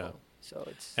so chill. Yeah. So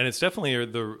it's definitely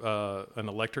an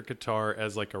electric guitar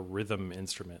as like a rhythm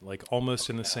instrument, like almost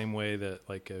in the same way that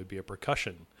like it would be a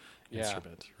percussion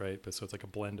instrument, right? But so it's like a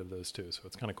blend of those two. So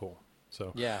it's kind of cool.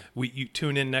 So you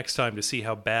tune in next time to see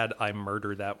how bad I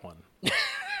murder that one.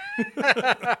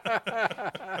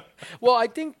 Well, I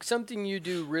think something you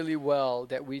do really well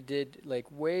that we did like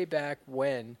way back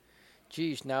when,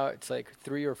 now it's like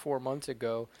 3 or 4 months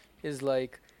ago, is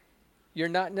like, you're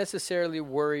not necessarily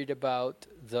worried about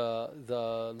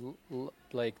the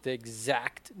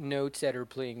exact notes that are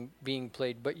being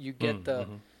played, but you get the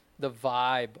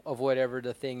vibe of whatever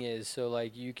the thing is. So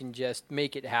like you can just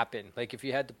make it happen. Like if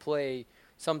you had to play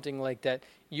something like that,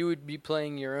 you would be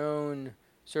playing your own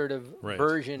sort of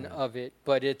version of it,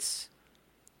 but it's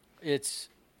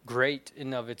great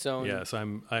in of its own. Yes,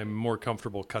 I'm more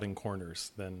comfortable cutting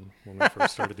corners than when we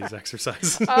first started these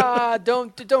exercises.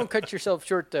 Don't cut yourself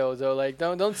short though. Like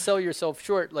don't sell yourself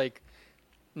short. Like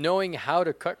knowing how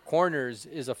to cut corners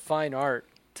is a fine art.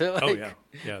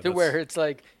 Where it's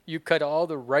like you cut all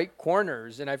the right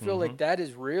corners, and I feel like that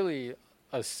is really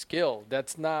a skill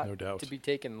that's not to be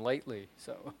taken lightly.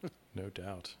 So no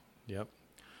doubt. Yep.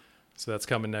 So that's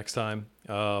coming next time.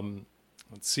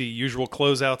 Let's see, usual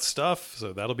closeout stuff.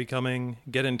 So that'll be coming.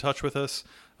 Get in touch with us.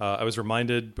 I was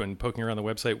reminded when poking around the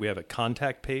website, we have a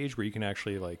contact page where you can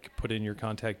actually like put in your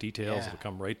contact details. It'll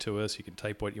come right to us. You can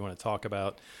type what you want to talk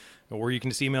about. Or you can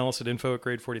just email us at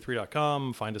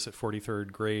info@grade43.com. Find us at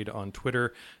 43rd Grade on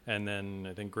Twitter. And then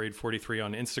I think Grade 43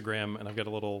 on Instagram. And I've got a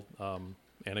little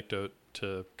anecdote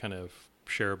to kind of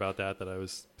share about that I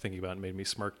was thinking about and made me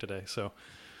smirk today. So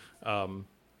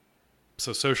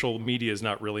social media is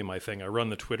not really my thing. I run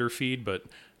the Twitter feed, but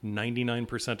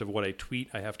 99% of what I tweet,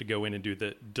 I have to go in and do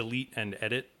the delete and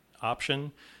edit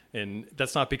option. And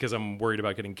that's not because I'm worried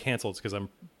about getting canceled. It's because I'm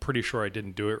pretty sure I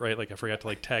didn't do it right. Like I forgot to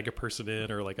like tag a person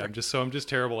in, or like I'm just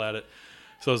terrible at it.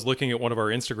 So I was looking at one of our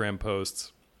Instagram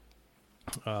posts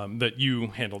that you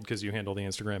handled, because you handle the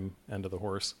Instagram end of the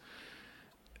horse.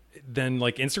 Then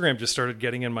like Instagram just started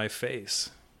getting in my face.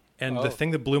 And the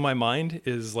thing that blew my mind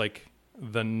is like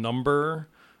the number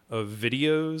of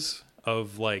videos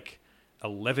of like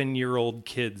 11-year-old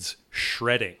kids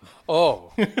shredding.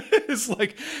 Oh, it's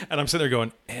like, and I'm sitting there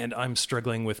going, and I'm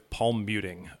struggling with palm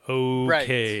muting.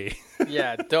 Okay. Right.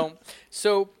 Yeah. Don't.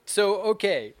 So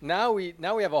okay. Now we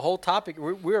have a whole topic.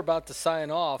 We're about to sign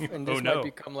off, and this might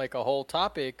become like a whole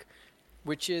topic,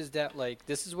 which is that like,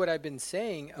 this is what I've been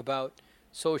saying about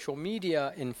social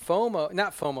media and FOMO,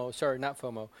 not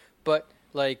FOMO, but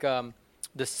like,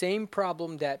 the same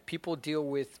problem that people deal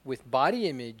with body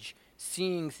image,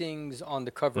 seeing things on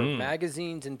the cover of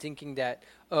magazines and thinking that,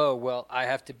 oh, well, I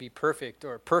have to be perfect,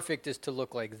 or perfect is to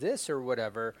look like this or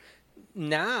whatever.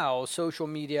 Now, social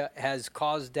media has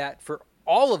caused that for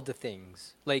all of the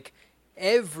things. Like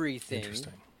everything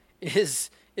is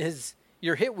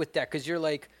you're hit with that, because you're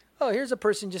like, oh, here's a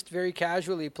person just very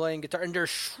casually playing guitar, and they're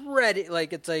shredded.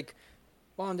 Like it's like,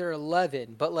 well, they're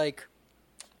 11, but like,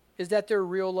 is that their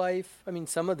real life? I mean,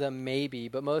 some of them maybe,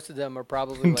 but most of them are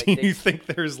probably like. Do you think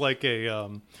there's like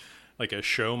a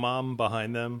show mom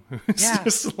behind them? Who's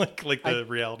just like the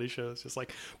reality show. It's just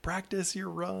like, practice your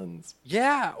runs.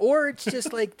 Yeah, or it's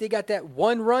just like they got that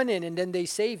one run in and then they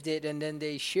saved it and then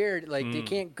they shared. Like they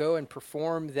can't go and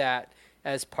perform that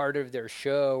as part of their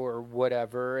show or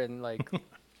whatever, and like.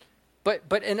 but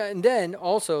and then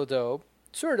also though,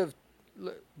 sort of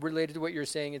related to what you're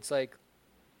saying, it's like.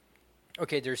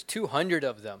 Okay, there's 200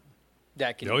 of them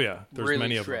that can there's really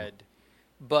many shred. of them.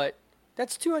 But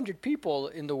that's 200 people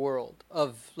in the world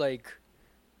of like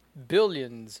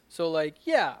billions. So like,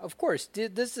 yeah, of course,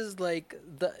 this is like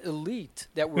the elite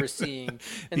that we're seeing.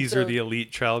 And These so are the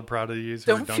elite child prodigies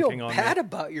who are don't dunking feel on bad me.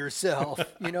 about yourself,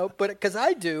 but because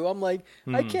I do, I'm like,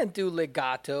 I can't do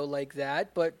legato like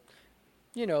that. But,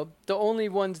 the only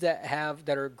ones that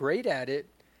are great at it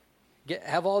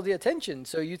have all the attention.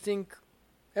 So you think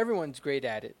everyone's great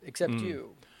at it except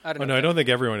you. I don't know. No, I don't think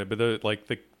everyone, but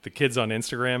the kids on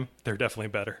Instagram, they're definitely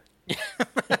better.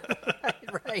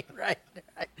 Right.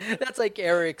 That's like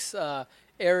Eric's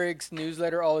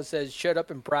newsletter always says "shut up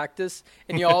and practice,"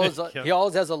 and he always Yep. he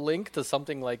always has a link to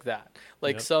something like that,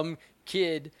 like Yep. some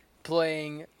kid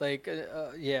playing like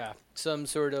some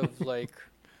sort of like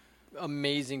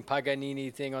amazing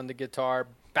Paganini thing on the guitar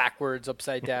backwards,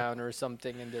 upside down, or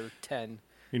something, and they're 10.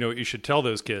 You know what you should tell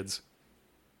those kids?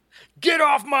 Get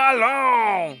off my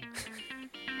lawn!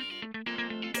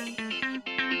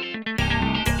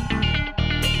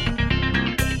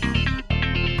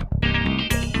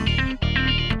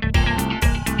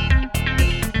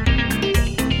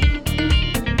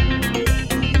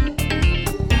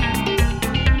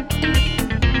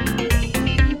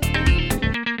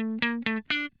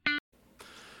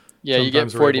 Yeah, you get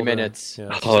Sometimes we're 40 able to- minutes. Yeah, Oh,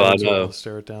 I sometimes we're able know. to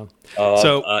stare it down.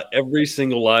 So every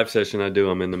single live session I do,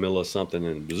 I'm in the middle of something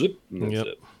and zip, and that's Yep.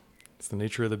 it. It's the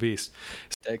nature of the beast.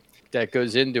 That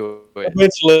goes into it.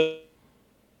 Eventually,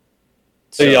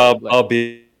 So, I'll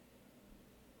be.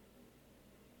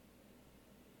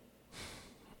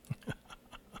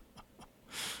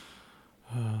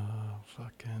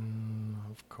 Fucking,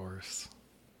 of course,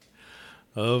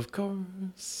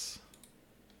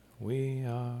 we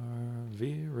are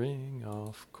veering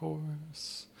off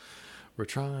course. We're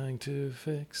trying to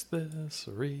fix this,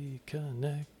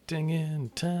 reconnecting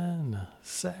in 10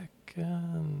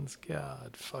 seconds.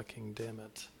 God fucking damn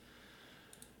it.